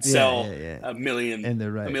 We would Yeah, sell yeah. a million, And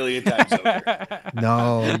they're right. a million times over.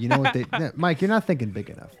 No, you know what they Mike, you're not thinking big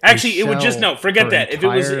enough. They Actually, it would just sell forget her that. If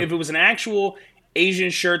entire- it was an actual Asian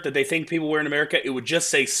shirt that they think people wear in America, it would just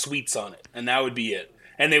say sweets on it, and that would be it.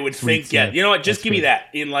 And they would Sweets, think, yeah, yeah. you know what? Just That's give me good. that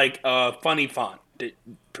in like a funny font,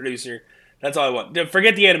 producer. That's all I want.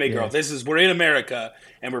 Forget the anime girl. We're in America,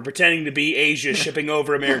 and we're pretending to be Asia shipping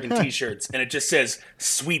over American T-shirts, and it just says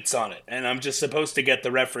sweets on it, and I'm just supposed to get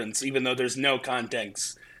the reference, even though there's no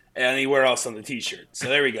context anywhere else on the T-shirt. So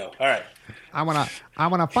there we go. All right. I want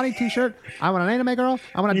a funny T-shirt. I want an anime girl.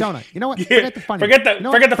 I want a donut. You know what? Forget the funny. Forget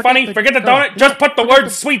the funny. Forget the donut. Just put the word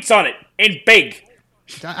sweets on it in big.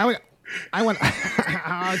 I want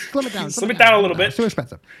slim it down. Slim it down a little bit. It's too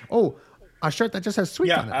expensive. Oh, a shirt that just has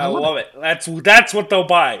sweets on it. I love it. That's what they'll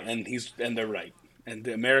buy, and they're right. And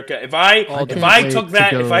America, if I took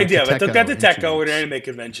that to Tecco at an anime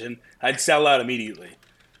convention, I'd sell out immediately.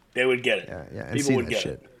 They would get it. Yeah, people would get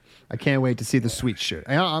it. I can't wait to see the sweet shirt.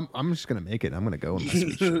 I'm just gonna make it. I'm gonna go with my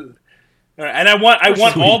sweet shirt. All right, and I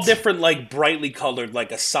want all different, like brightly colored,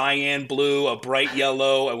 like a cyan blue, a bright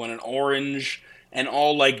yellow. I want an orange, and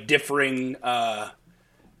all like differing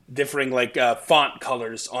like font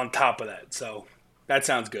colors on top of that. So that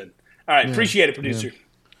sounds good. All right, appreciate it, producer.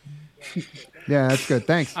 Yeah, that's good.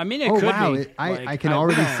 Thanks. I mean, it could be. I can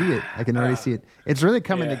already see it. I can already see it. It's really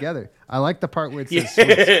coming together. I like the part where it says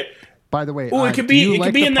sweets. By the way, it could be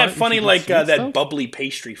in that funny like that bubbly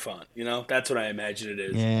pastry font. You know, that's what I imagine it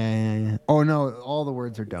is. Yeah. Oh no, all the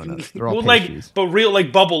words are donuts. They're all pastries. but real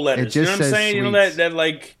like bubble letters. You know what I'm saying? Sweets. You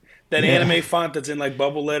know that anime font that's in like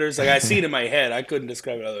bubble letters. Like I see it in my head. I couldn't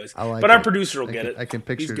describe it otherwise. But our producer will get it. I can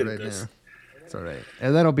picture it right now. It's all right,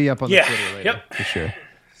 and that'll be up on the Twitter later for sure.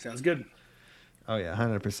 Sounds good. Oh yeah,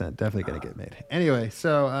 100%. Definitely gonna get made. Anyway,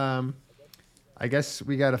 so I guess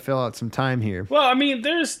we got to fill out some time here. Well, I mean,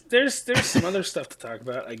 there's some other stuff to talk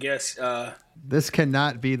about. I guess this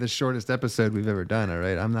cannot be the shortest episode we've ever done. All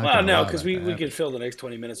right, I'm not. Well, no, because we can fill the next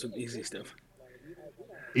 20 minutes with easy stuff.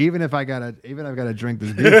 Even if I've got to drink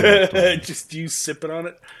this beer. Just you sipping on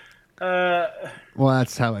it. Well,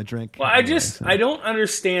 that's how I drink. Well, anyway, I don't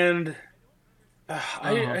understand.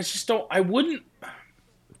 I just don't. I wouldn't.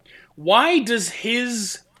 Why does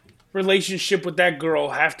his relationship with that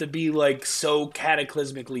girl have to be like so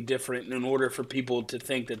cataclysmically different in order for people to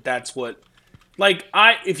think that that's what? Like,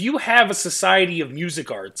 if you have a society of music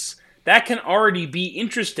arts, that can already be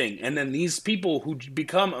interesting, and then these people who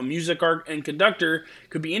become a music art and conductor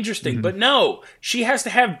could be interesting. Mm-hmm. But no, she has to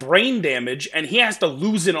have brain damage, and he has to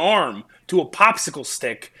lose an arm to a popsicle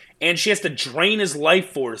stick, and she has to drain his life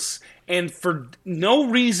force, and for no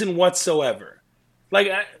reason whatsoever. Like,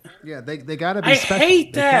 they gotta be special. I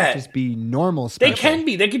hate that. They can't just be normal special. They can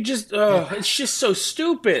be. They could just. It's just so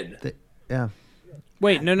stupid.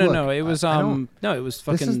 Wait, no. It was it was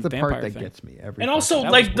fucking. This is the Vampire part that thing. gets me every. And also,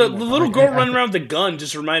 like the little girl running around with the gun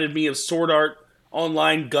just reminded me of Sword Art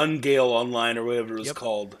Online, Gun Gale Online, or whatever it was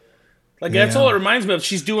called. Like that's all it reminds me of.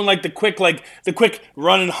 She's doing like the quick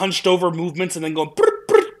run and hunched over movements, and then going,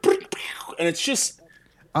 and it's just.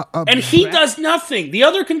 And he does nothing. The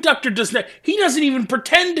other conductor does not. He doesn't even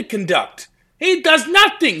pretend to conduct. He does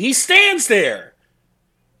nothing. He stands there.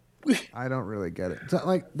 I don't really get it. So,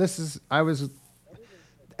 like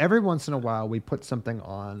every once in a while we put something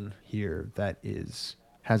on here that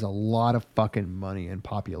has a lot of fucking money and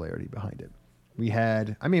popularity behind it. We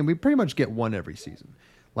pretty much get one every season.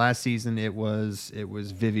 Last season it was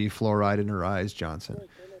Vivi Fluoride in Her Eyes Johnson.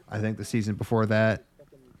 I think the season before that.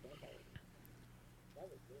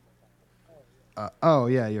 Oh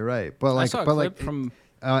yeah, you're right. But like, and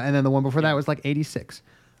then the one before that was like 86.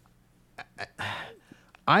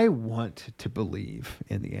 I want to believe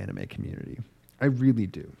in the anime community. I really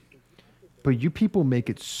do. But you people make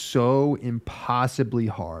it so impossibly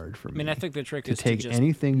hard for me. I mean, I think the trick is to take just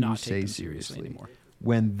anything not you take say seriously anymore.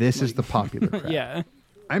 When this is the popular crap. Yeah.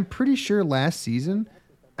 I'm pretty sure last season,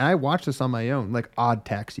 and I watched this on my own, like Odd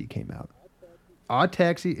Taxi came out. Odd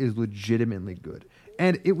Taxi is legitimately good.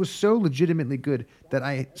 And it was so legitimately good that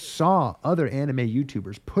I saw other anime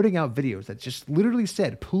YouTubers putting out videos that just literally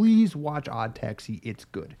said, please watch Odd Taxi, it's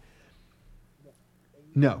good.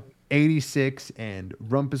 No. 86 and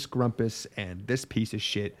Rumpus Grumpus and this piece of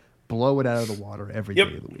shit blow it out of the water every day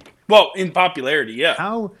of the week. Well, in popularity, yeah.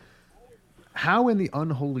 How in the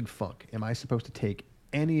unholy fuck am I supposed to take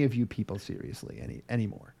any of you people seriously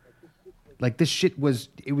anymore? Like this shit was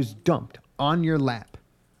dumped on your lap.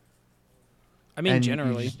 I mean, and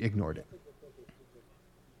generally. you just ignored it.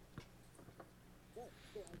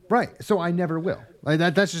 Right. So I never will. Like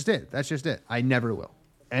that's just it. That's just it. I never will.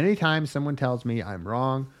 Anytime someone tells me I'm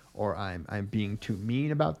wrong or I'm being too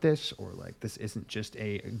mean about this or like this isn't just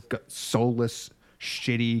a soulless,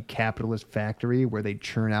 shitty capitalist factory where they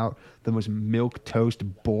churn out the most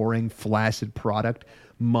milquetoast, boring, flaccid product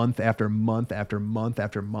month after month after month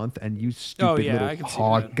after month, and you stupid little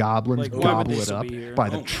hog goblins like, gobble it up by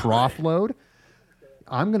the trough load.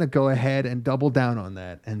 I'm going to go ahead and double down on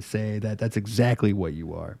that and say that that's exactly what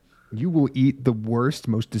you are. You will eat the worst,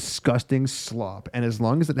 most disgusting slop. And as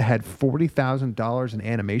long as it had $40,000 in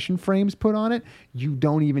animation frames put on it, you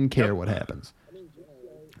don't even care what happens.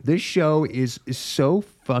 This show is so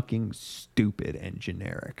fucking stupid and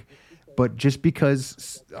generic. But just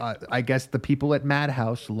because I guess the people at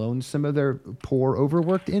Madhouse loaned some of their poor,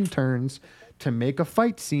 overworked interns to make a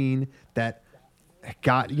fight scene that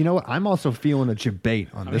got, you know what? I'm also feeling a debate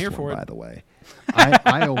on this one, by the way.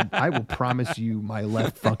 I will promise you my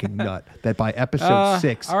left fucking nut that by episode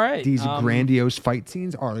 6, these grandiose fight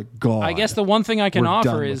scenes are gone. I guess the one thing I can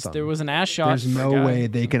offer is there was an ass shot. There's no way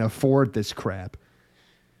they can afford this crap.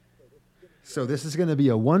 So this is going to be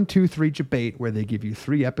a 1, 2, 3 debate where they give you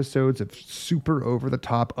 3 episodes of super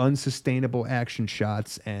over-the-top, unsustainable action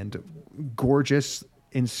shots and gorgeous,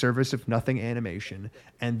 in service of nothing animation.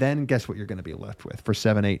 And then guess what you're going to be left with for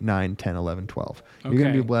 7, 8, 9, 10, 11, 12. You're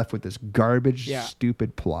going to be left with this garbage,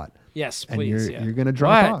 stupid plot. Yes, and please. you're going to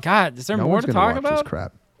drop off. God, is there no more one's to gonna talk watch about? This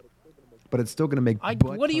crap. But it's still going to make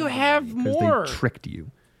what do you have because more? they tricked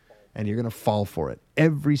you. And you're going to fall for it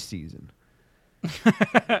every season.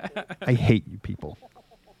 I hate you people.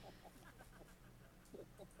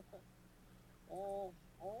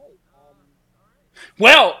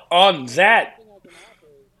 Well, on that,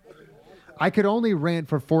 I could only rant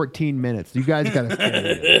for 14 minutes. You guys got to figure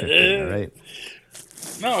it out, right?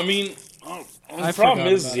 no, I mean, the problem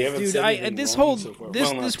is you haven't Dude, said anything this wrong whole so far. this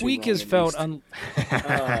Well, not this too week wrong, has at felt least.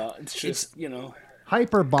 It's just, you know,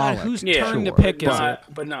 Hyperbolic. God, whose Yeah, turn to sure, pick is it?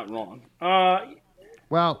 but not wrong.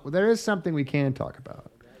 Well, there is something we can talk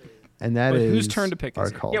about, and that But is whose turn to pick our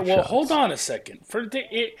is it? call Yeah, well, shots. hold on a second.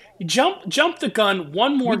 Jump the gun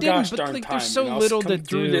one more We didn't, gosh but, darn like, time. there's so and I'll little come to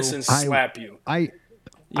through do. this and slap you.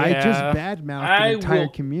 I just Yeah. badmouthed I the entire will-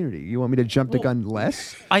 community. You want me to jump the gun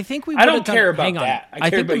less? I think we. I don't would've done- care about hang on. that. I I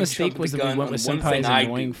care think about the you mistake jumping was the that we gun went with on one Senpai's thing I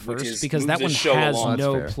annoying do, which first is because move that this one show has along.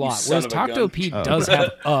 no That's fair. plot. You Whereas son of a Takt gun. OP does have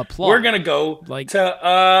a plot. We're gonna go Like-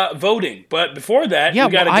 to voting, but before that, Yeah,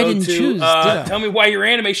 we gotta well, I go didn't to choose, did I? tell me why your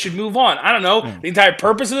anime should move on. I don't know the entire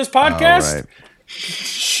purpose of this podcast. right.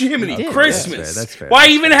 Jiminy did, Christmas! that's fair. Why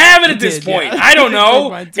even have it at this did, yeah. point? I don't know.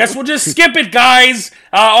 Mine too. Guess we'll just skip it, guys.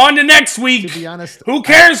 On to next week. To be honest, Who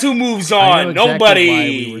cares who moves I on? know exactly Nobody. why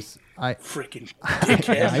we were Freaking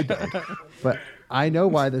yeah, I dickhead. don't. But I know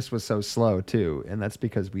why this was so slow too, and that's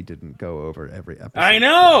because we didn't go over every episode. I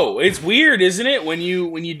know. It's weird, isn't it? When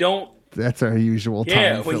you don't That's our usual time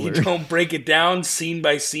Yeah, filler. when you don't break it down scene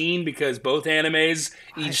by scene because both animes,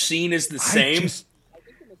 each scene is the same.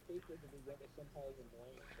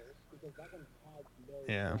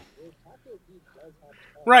 Yeah.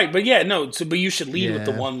 Right, but yeah, no, but you should lead with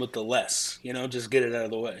the Yeah. one with the less, just get it out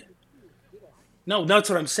of the way. No, that's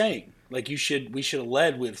what I'm saying. Like we should have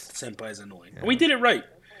led with Senpai's annoying. And we did it right.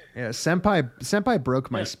 Yeah, Senpai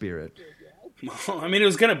broke my spirit. I mean, it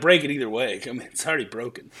was going to break it either way. I mean, it's already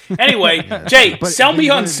broken. Anyway, Jay, But sell me he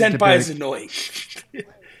on wanted it to Senpai's break. annoying.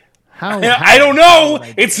 How? I don't know.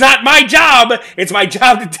 It's not my job. It's my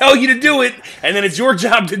job to tell you to do it, and then it's your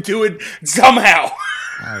job to do it somehow.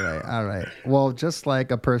 All right. Well, just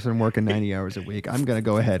like a person working 90 hours a week, I'm gonna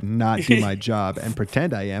go ahead and not do my job and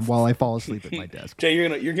pretend I am while I fall asleep at my desk. Jay,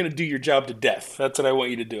 you're gonna do your job to death. That's what I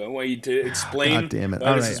want you to do. I want you to explain God damn it. why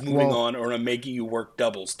All this right, is moving well- on, or I'm making you work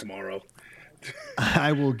doubles tomorrow.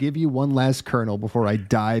 I will give you one last kernel before I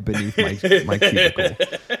die beneath my cubicle.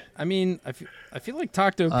 I mean, I feel like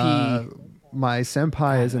Takt OP. My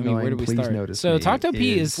senpai is I mean, annoying. where do we Please start? notice So me, Takt OP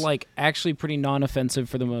is like actually pretty non-offensive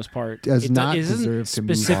for the most part. Does It not isn't deserve to move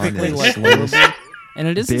on specifically in like its slowest horrible, and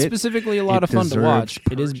it isn't bit. specifically a lot of It fun to deserves watch.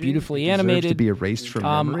 It is purging. beautifully It deserves animated. to be erased from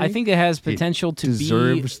memory. I think it has potential to be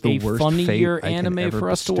deserves the a worst funnier fate I can anime ever for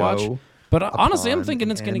us to watch. bestow But honestly, I'm upon thinking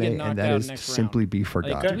it's going to get anime, knocked and that out is next to round. simply be Like,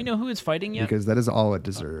 forgotten. do we know who it's fighting yet? Because that is all it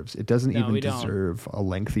deserves. It doesn't No, even we don't. deserve a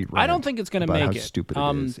lengthy rant. I don't think it's gonna about make how it. stupid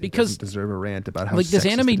it is. Because it doesn't deserve a rant about how Like this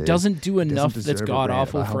sexist anime it is. doesn't do It doesn't enough that's deserve a god rant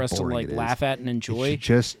awful about how for us to boring like it is. laugh at and enjoy. It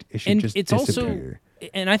should And just it's also, disappear.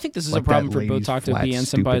 and I think this is Like a problem that for both lady's Takt OP flat, and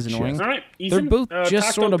stupid Senpai's chest. annoying. All right, They're Ethan, both just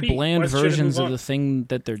Takt sort of OP. bland Why should it versions move of on? the thing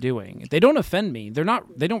that they're doing. They don't offend me. They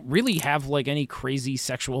don't really have like any crazy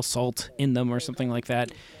sexual assault in them or something like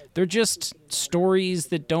that. They're just stories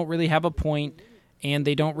that don't really have a point, and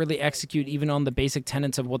they don't really execute even on the basic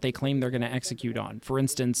tenets of what they claim they're going to execute on. For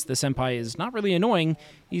instance, the senpai is not really annoying.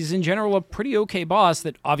 He's in general a pretty okay boss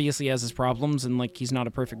that obviously has his problems, and like he's not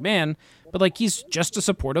a perfect man, but like he's just a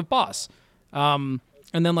supportive boss.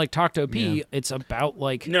 And then like Takt OP, it's about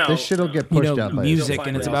like No, This shit'll get you pushed know, out by music, You'll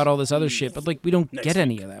and it's find about out. all this other shit, but like we don't get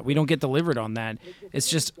any of that. We don't get delivered on that. It's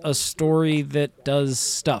just a story that does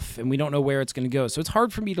stuff, and we don't know where it's going to go. So it's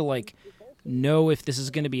hard for me to like know if this is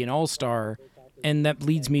going to be an all-star, and that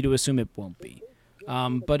leads me to assume it won't be.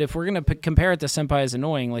 But if we're going to compare it to Senpai is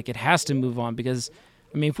Annoying, like, it has to move on because,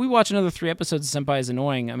 I mean, if we watch another 3 episodes of Senpai is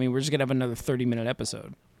Annoying, I mean, we're just going to have another 30-minute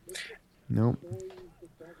episode. Nope.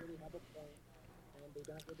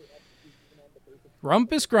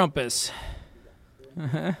 Rumpus Grumpus.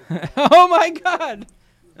 Oh, my God!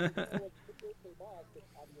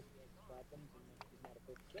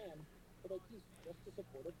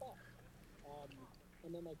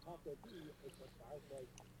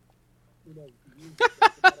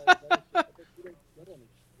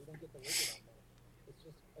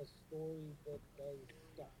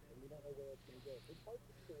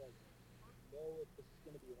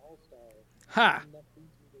 Ha!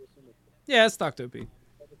 Yeah, it's Takt OP.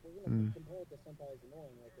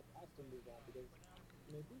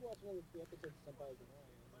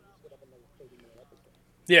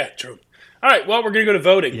 Yeah, true. All right, well, we're going to go to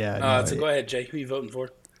voting. Yeah, so go ahead, Jay. Who are you voting for?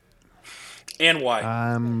 And why?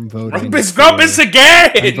 I'm voting. Rumpus Grumpus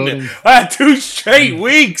again! voting- 2 straight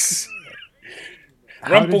weeks!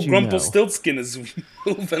 How did you know? Rumpelstiltskin is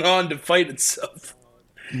moving on to fight itself.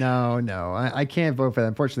 No, I can't vote for that.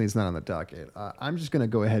 Unfortunately, it's not on the docket. I'm just gonna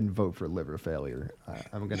go ahead and vote for liver failure.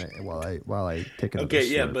 I'm gonna while I take another Okay,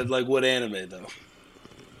 yeah, slurp. but like what anime though?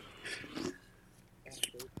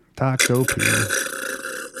 Takt OP.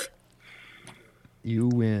 You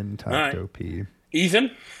win, Takt All right. OP.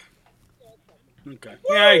 Ethan? Okay.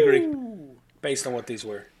 Yeah, I agree. Based on what these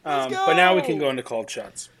were. But now we can go into called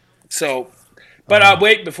shots. So, but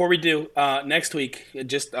wait, before we do, next week,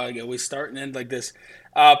 we start and end like this.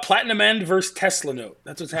 Platinum End versus Tesla Note.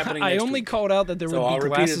 That's what's happening next I only week. called out that there So I'll would be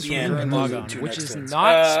repeat at glasses the from end, Gurren and those are the Lagann, 2 which next is ones.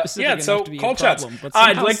 not specific yeah, enough so to be called a problem. shots. But I'd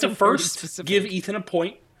somehow like to so very first specific. give Ethan a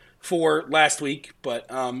point for last week, but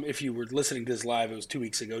if you were listening to this live, it was 2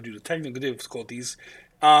 weeks ago due to technical difficulties.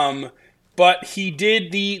 But he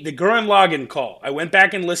did the Gurren Lagann call. I went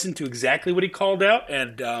back and listened to exactly what he called out,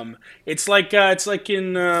 and it's like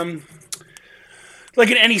in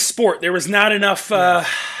any sport. There was not enough There's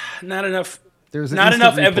an not instant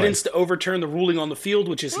enough replay. evidence to overturn the ruling on the field,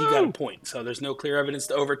 which is he got a point. So there's no clear evidence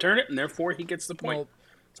to overturn it, and therefore he gets the point. Well,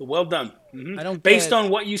 So well done. Mhm. I don't Based get- on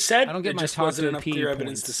what you said, I don't get it my just Takt wasn't enough OP clear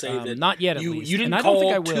evidence points. to say that not yet, at you, least. you didn't And I don't call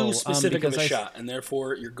think I will, too specific of because a I- shot, and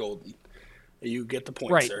therefore you're golden. You get the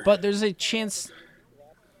point, Right, sir. but there's a chance.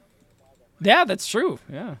 Yeah, that's true.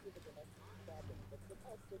 Yeah.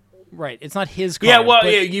 Right, it's not his car. yeah, well,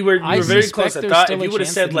 but yeah, you were I very suspect close. I there's thought still if a you would have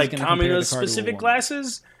chance said that like he's gonna compare Kamina's the car to a specific woman.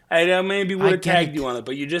 glasses, I maybe would have get tagged it. you on it.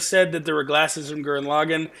 But you just said that there were glasses from Gurren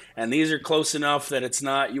Lagann, and these are close enough that it's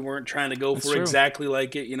not. You weren't trying to go That's for true. exactly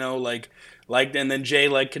like it, and then Jay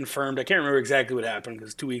confirmed. I can't remember exactly what happened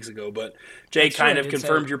because 2 weeks ago, but Jay That's kind right, of it's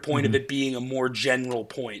confirmed a- your point of it being a more general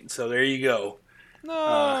point. So there you go,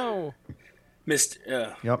 No.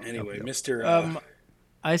 Mr. Yep, Anyway, yep. Mr.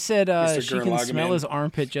 I said Mr. she Gurren can Lagann smell man. his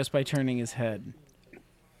armpit just by turning his head.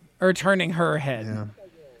 Or turning her head. Yeah.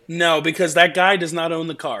 No, because that guy does not own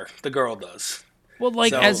the car. The girl does. Well,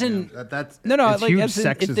 like, So- as in... That's No, it's like, huge as in,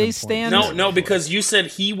 if sexism they point. stand- No, because you said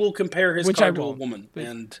he will compare his Which car I to a won't. woman, But-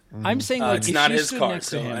 and I'm saying, like, it's if not she his stood car, next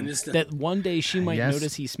so to I him, just- that one day she might Yes.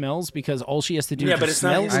 notice he smells because all she has to do Yeah, to but it's not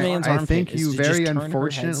smell his- the man's I armpit think is you to very just turn her head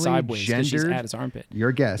unfortunately sideways 'cause she's gendered at his armpit.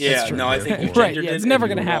 your guess. yeah, no, I think you Right, gendered yeah, it's it, never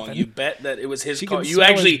and gonna you were wrong. happen. You bet that it was his She car. can You smell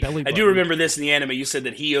his actually, belly I do button. remember this in the anime. You said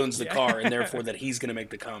that he owns the car, and therefore that he's going to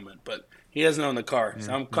make the comment, but he doesn't own the car.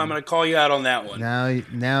 So I'm going to call you out on that one.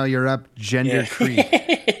 Now you're up gender Yeah. creep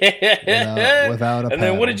without a And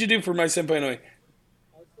then what paddle. did you do for my senpai Noi?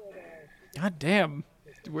 God damn.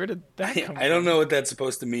 Where did that come I don't know what that's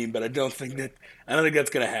supposed to mean, but I don't think that's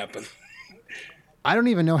going to happen. I don't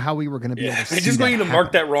even know how we were going to be able to see I just want you to that mark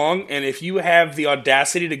happen. that wrong, and if you have the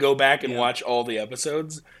audacity to go back and watch all the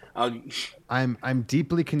episodes, I'm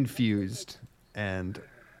deeply confused, and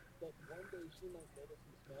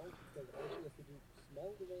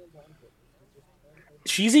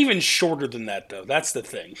she's even shorter than that, though. That's the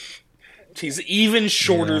thing. She's even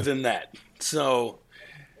shorter Yeah. than that. So,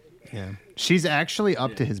 yeah, she's actually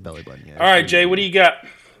up to his belly button. Yeah, all right, Jay, what do you got?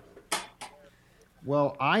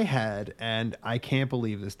 Well, I had, and I can't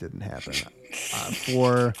believe this didn't happen.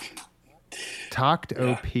 For Takt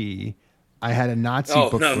OP, I had a Nazi Oh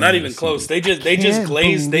book. no, for not him even to close. see. They just Can't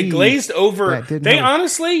glazed. They believe glazed over. that didn't They happen.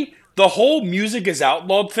 honestly, the whole music is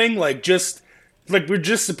outlawed thing. Like we're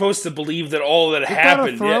just supposed to believe that all that got a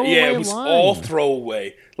happened. Yeah, throwaway it was line. all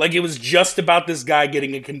throwaway. Like it was just about this guy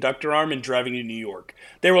getting a conductor arm and driving to New York.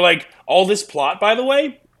 They were like, all this plot, by the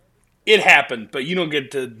way, it happened, but you don't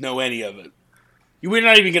get to know any of it. We're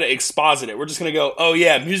not even going to exposit it. We're just going to go, oh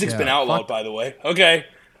yeah, music's Yeah, been outlawed, fuck. by the way. Okay.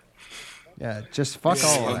 Yeah, just fuck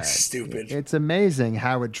all of that. Stupid. It's amazing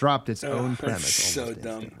how it dropped its own That's premise. so almost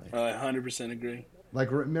dumb. instantly. I 100% agree. Like,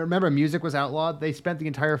 remember music was outlawed? They spent the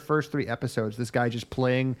entire first 3 episodes, this guy just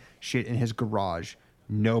playing shit in his garage.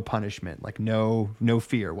 No punishment. Like, no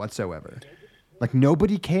fear whatsoever. Like,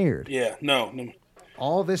 nobody cared. Yeah, no.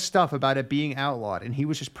 All this stuff about it being outlawed, and he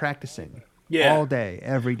was just practicing all day,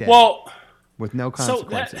 every day. Well, with no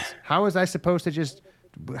consequences. How was I supposed to just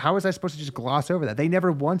gloss over that? They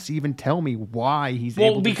never once even tell me why he's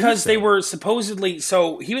able to do because so. they were supposedly...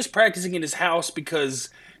 So, he was practicing in his house because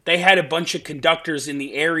they had a bunch of conductors in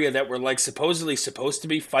the area that were, like, supposedly supposed to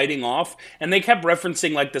be fighting off. And they kept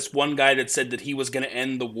referencing, like, this one guy that said that he was going to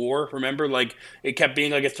end the war. Remember? Like, it kept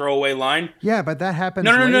being, like, a throwaway line. Yeah, but that happened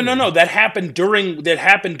No. That happened during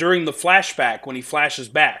the flashback when he flashes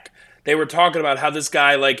back. They were talking about how this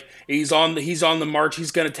guy, like, he's on the march, he's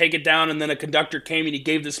going to take it down, and then a conductor came and he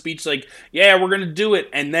gave the speech like, yeah, we're going to do it.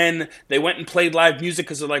 And then they went and played live music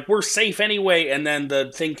because they're like, we're safe anyway. And then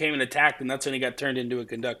the thing came and attacked, and that's when he got turned into a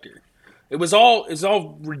conductor. It was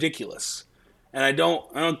all ridiculous. And I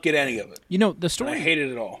don't get any of it. You know, the story... I hated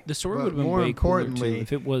it all. The story But would have been more way cooler, too, importantly,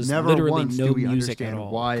 if it was never literally once no do we music at understand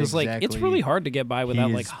all. why Because, like, it's exactly really hard to get by without,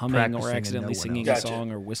 like, he's humming or practicing and accidentally no one singing else. a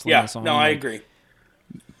song or whistling Yeah, a song. no, I like- agree.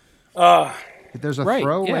 There's a Right,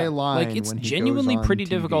 throwaway yeah. line Like, it's when he genuinely goes on pretty TV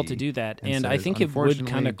difficult to do that, and I says, think it would "Unfortunately,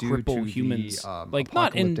 kind of due cripple to the, humans. Like,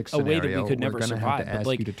 not in apocalyptic a way that we scenario, could we're never gonna have to survive, ask but,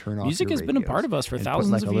 like, you to turn off music your has been a part radios of us for and thousands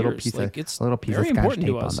put, like, of a little years. piece Like, of, it's a little piece very of scotch important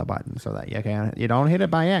tape to on us. the button so that you don't hit it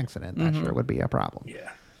by accident. That sure would be a problem. Yeah.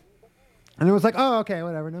 And it was like, oh, okay,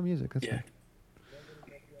 whatever, no music. That's fine.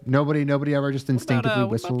 Nobody ever just instinctively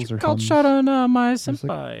whistles or called hums. shot on my It's like,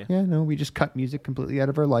 senpai. yeah, no, we just cut music completely out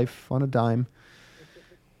of our life on a dime.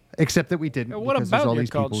 Except that we didn't. What because about there's all your these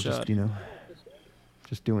called people shot?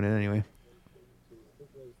 just doing it anyway.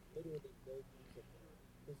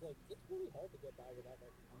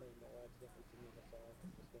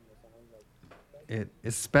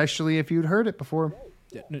 Especially if you'd heard it before.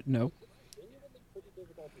 No.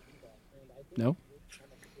 No.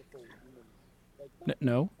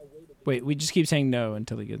 No. Wait, we just keep saying no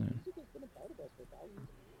until they get in.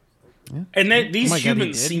 And then these Oh my God, he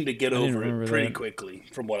humans did? seem to get I didn't over remember it pretty that. quickly,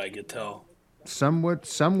 from what I could tell. Some would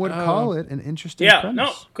call it an interesting Yeah, premise.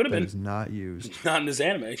 no, could have that been. is not used. Not in this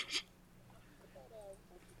anime.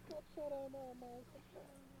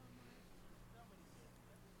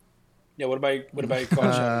 Yeah, what about your call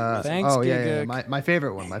shot? Thanks, oh yeah. Giga. My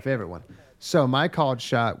favorite one. So my called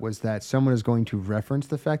shot was that someone is going to reference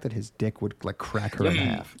the fact that his dick would like crack her in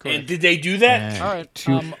half. And did they do that? And All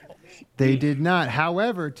right. they did not.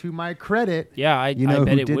 However, to my credit, Yeah, you know I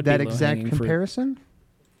bet who it did would that be exact low-hanging fruit. comparison?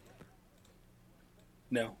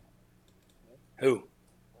 No. Who?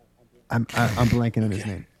 I'm blanking on his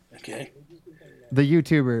name. Okay. The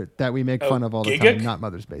YouTuber that we make fun of all the Giga? time, not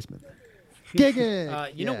Mother's Basement.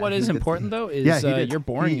 Giga. You know what is important though is Yeah, he did. your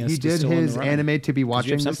boringness. He is did still in his the running. anime to be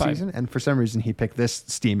watching you have this Senpai. season, and for some reason he picked this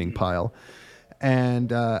steaming pile.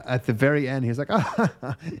 And at the very end, he's like,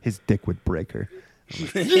 his dick would break her.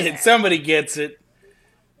 Somebody gets it.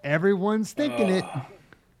 Everyone's thinking it.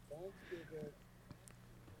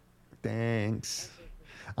 Thanks.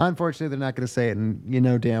 Unfortunately, they're not going to say it, and you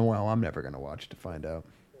know damn well I'm never going to watch to find out.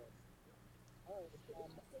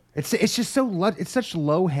 It's just it's such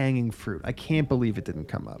low hanging fruit. I can't believe it didn't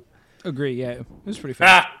come up. Agree. Yeah, it was pretty fair.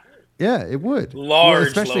 Ah! Yeah, it would. Large,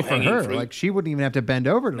 especially for low-hanging her. fruit. Like she wouldn't even have to bend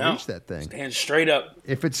over to No. reach that thing. Stand straight up.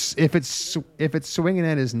 If it's swinging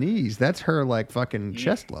at his knees, that's her like fucking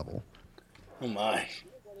chest level. Oh my.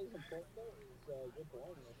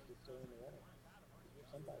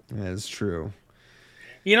 That's true.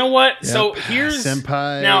 You know what? Yep. So here's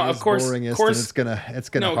Senpai now. is Of course, boringest, and it's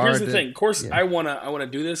gonna no. hard Here's the to- thing. Of course, yeah. I wanna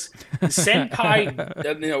do this.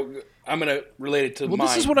 Senpai. I'm gonna relate it to. Well, my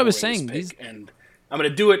this is what I was boringest saying. pick, These- and I'm gonna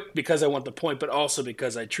do it because I want the point, but also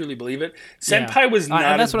because I truly believe it. Senpai was not.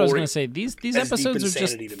 That's as what I was boring going to say. These as episodes Deep are just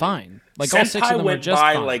Insanity to me. fine. Like all 6 of Senpai them are went just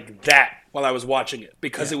by fine. like that while I was watching it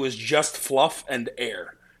because it was just fluff and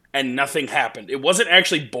air, and nothing happened. It wasn't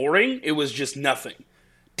actually boring. It was just nothing.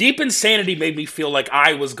 Deep Insanity made me feel like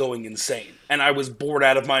I was going insane, and I was bored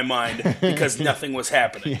out of my mind because nothing was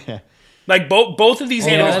happening. Yeah. Like both of these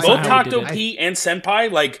yeah, animals, that's both not how we Takt did OP and Senpai,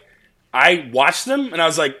 like I watched them and I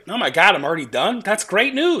was like, oh my god, I'm already done? That's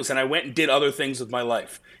great news. And I went and did other things with my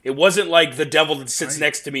life. It wasn't like the devil that sits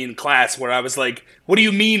next to me in class where I was like, what do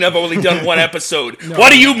you mean I've only done one episode? What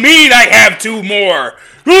do you mean I have 2 more?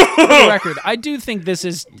 For the record, I do think this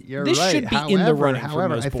is. You're this right. should be in the running.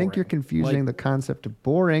 However, for most I think you're boring. confusing Like, the concept of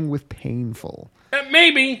boring with painful.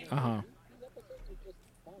 Maybe.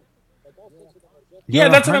 Yeah,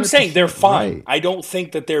 You're that's what I'm saying. They're 100% fine. right. I don't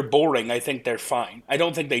think that they're boring. I think they're fine. I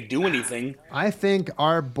don't think they do anything. I think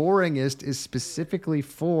our boringest is specifically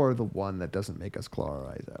for the one that doesn't make us claw our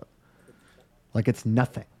eyes out. Like it's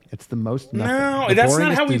nothing. It's the most nothing. No, The that's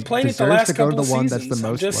not boringest how we played it the deserves last to go to couple the one seasons. that's the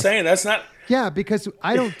I'm most just less- saying that's not. Yeah, because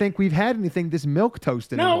I don't think we've had anything this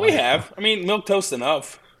milquetoasted. No, in we a while. have. I mean, milquetoast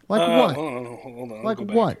enough. Like what? Hold on. I'll Like go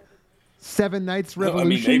back. what? 7 Nights No,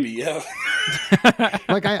 Revolution. I mean, maybe, yeah.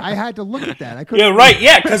 Like I had to look at that. I couldn't. Yeah, right.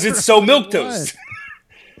 Yeah, because it's so milquetoast.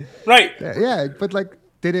 Right. Yeah, but like,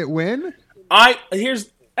 did it win?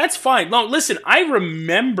 That's fine. No, listen, I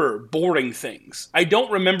remember boring things. I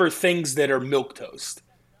don't remember things that are milquetoast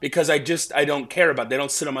because I don't care about it. They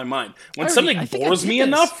don't sit on my mind. When something I think I bores did me this.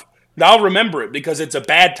 enough, I'll remember it because it's a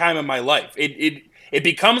bad time in my life. It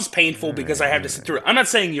becomes painful because I have to sit through it. I'm not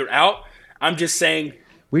saying you're out. I'm just saying.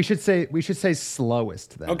 We should say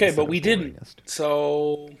slowest then. Okay, instead but we of didn't. boringest.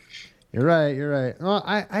 So You're right. Well,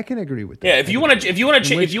 I can agree with that. yeah, if you want to change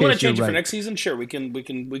case, it you're for right. next season, sure, we can.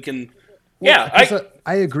 Well, Yeah, because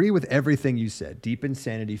I agree with everything you said. Deep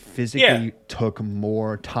Insanity physically took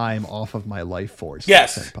more time off of my life force. than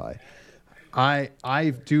Yes. Senpai. I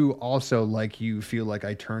do also like you feel like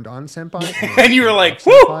I turned on Senpai. And you were like,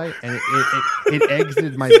 "Woo!" Senpai, and it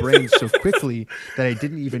exited my brain so quickly that I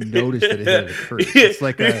didn't even notice that it had occurred.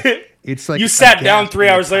 It's like you sat a down gap 3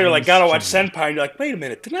 in hours later, time like, gotta watch stream. Senpai, and you're like, wait a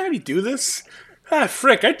minute, didn't I already do this? Ah,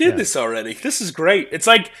 frick, I did this already. This is great. It's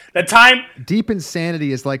like the time. Deep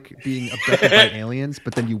Insanity is like being abducted by aliens,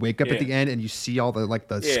 but then you wake up at Yeah. the end and you see all the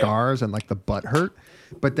Yeah. scars and like the butt hurt.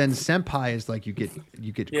 But then Senpai is like you get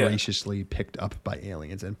Yeah. graciously picked up by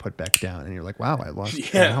aliens and put back down, and you're like, wow, I lost an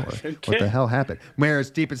Yeah, hour. okay. What the hell happened? Whereas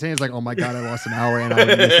Deep Insanity is like, oh my god, I lost an hour and I'm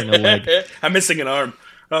missing a leg. I'm missing an arm.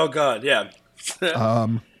 Oh god, yeah.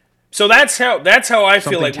 So that's how I feel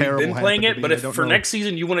Something like we've terrible been playing happened to it. But me, I if don't for know. next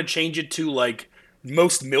season you want to change it to like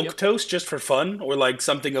most milquetoast just for fun, or like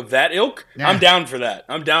something of that ilk, I'm down for that.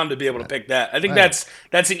 I'm down to be able to pick that. I think Right.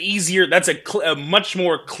 that's an easier, that's a much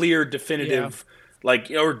more clear, definitive.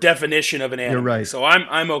 Like or definition of an anime. You're right. So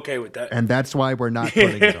I'm okay with that. And that's why we're not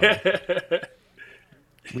putting it on.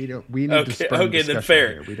 We need Okay, to spur okay, then discussion fair.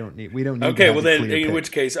 here. We don't need to Okay, have well a then, clear in pick.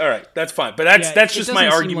 which case, all right, that's fine. But that's Yeah, it just my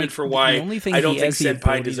doesn't seem argument like for the why only thing I don't he think has the Senpai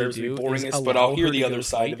ability deserves to to be do is boringest, but I'll allow hear her the to other go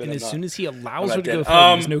side fight, of it. and I'm as not- soon as he allows I'm her to not go dead.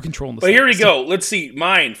 fight, there's no control in the But here we slightest. go. Let's see.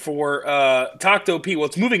 Mine for Takt OP. Well,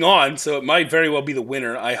 it's moving on, so it might very well be the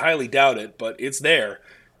winner. I highly doubt it, but it's there.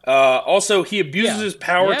 Also, he abuses Yeah. his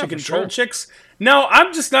power Yeah, to for control sure. chicks. No,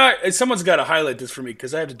 I'm just not. Someone's got to highlight this for me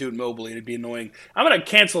because I have to do it mobily and it'd be annoying. I'm going to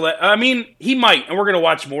cancel that. I mean, he might, and we're going to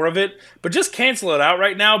watch more of it, but just cancel it out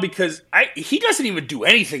right now because he doesn't even do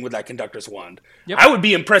anything with that conductor's wand. Yep. I would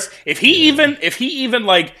be impressed if he even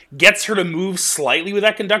like gets her to move slightly with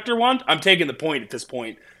that conductor wand. I'm taking the point at this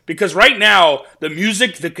point because right now the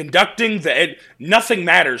music, the conducting, nothing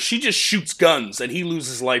matters. She just shoots guns and he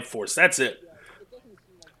loses life force. That's it.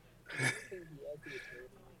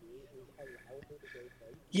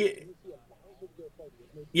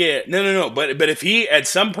 Yeah, no. But if he at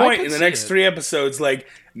some point can in the see next it. 3 episodes like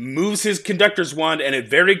moves his conductor's wand and it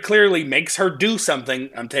very clearly makes her do something,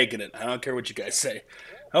 I'm taking it. I don't care what you guys say.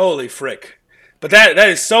 Holy frick! But that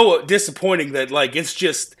is so disappointing that like it's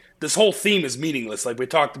just this whole theme is meaningless. Like we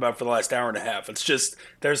talked about for the last hour and a half. It's just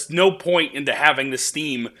there's no point into having this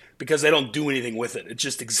theme because they don't do anything with it. It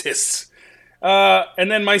just exists. And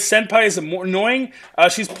then my senpai is more annoying.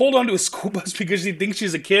 She's pulled onto a school bus because she thinks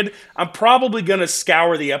she's a kid. I'm probably going to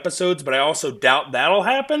scour the episodes, but I also doubt that'll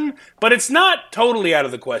happen. But it's not totally out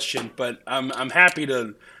of the question, but I'm happy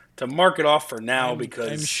to mark it off for now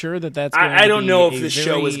because I'm sure that's going I don't to know be if a this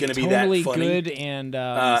show is very going to be that totally funny good and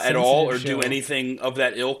at all or sensitive do show. anything of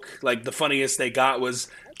that ilk. Like the funniest they got was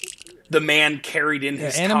the man carried in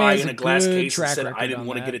his anime tie has in a a glass good case and track said, record I didn't on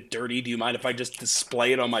want to that. get it dirty. Do you mind if I just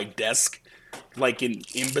display it on my desk? Like an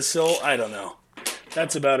imbecile? I don't know.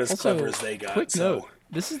 That's about as Also, clever as they got. quick so. note.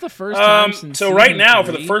 This is the first time since So right season now,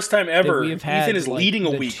 for the 3 first time that ever, we have had, Ethan is like, leading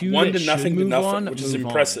a the week, two 1 that to nothing should to move nothing, on, which is move on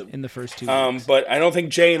impressive. in the first 2 weeks. But I don't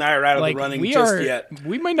think Jay and I are out of like, the running we just are, yet.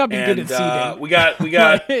 we might not be And good at seeding. we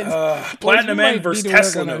got Boys, Platinum we Men might versus need to work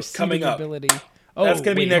Tesla on our Note coming seeding up. ability. That's going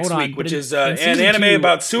to be wait, next hold on, week, but which in- is in an season anime 2, about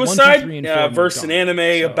 1, 2, suicide 3, and 4 moved versus an on.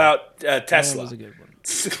 anime So, about that one Tesla. was a good one.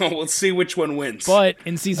 So we'll see which one wins. But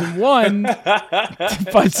in season 1,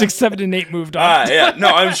 5, 6, 7, and 8 moved on. Yeah, no,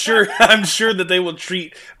 I'm sure that they will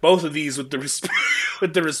treat both of these with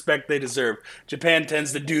the respect they deserve. Japan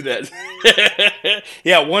tends to do that.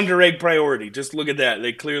 Yeah, Wonder Egg priority. Just look at that.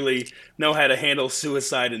 They clearly know how to handle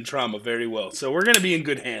suicide and trauma very well. So we're going to be in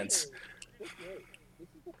good hands.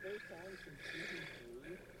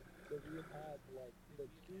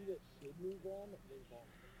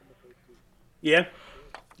 Yeah.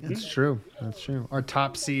 That's true. That's true. Our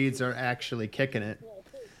top seeds are actually kicking it.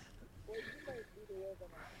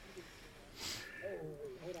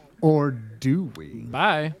 Or do we?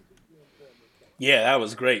 Bye. Yeah, that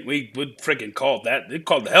was great. We freaking called that. They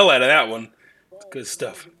called the hell out of that one. Good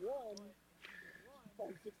stuff.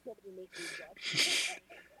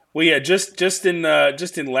 Well, yeah, just in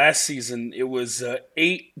last season, it was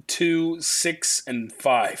 8, 2, 6, and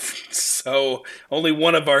 5. So only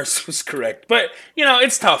one of ours was correct. But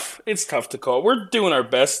it's tough. It's tough to call. We're doing our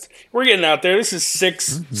best. We're getting out there. This is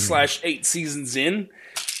 6/8 seasons in.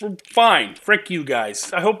 We're fine. Frick you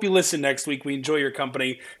guys. I hope you listen next week. We enjoy your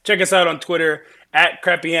company. Check us out on Twitter at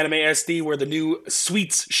CrappyAnimeSD, where the new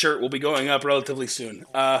Sweets shirt will be going up relatively soon.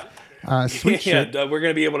 Sweet shit. We're going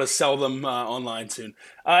to be able to sell them online soon.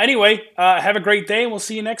 Anyway, have a great day, and we'll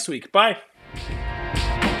see you next week. Bye. You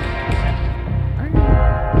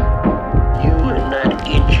and that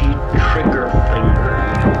itchy trigger finger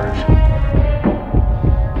of yours.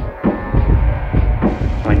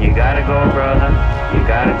 When you gotta go, brother, you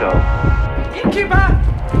gotta go. Incubi!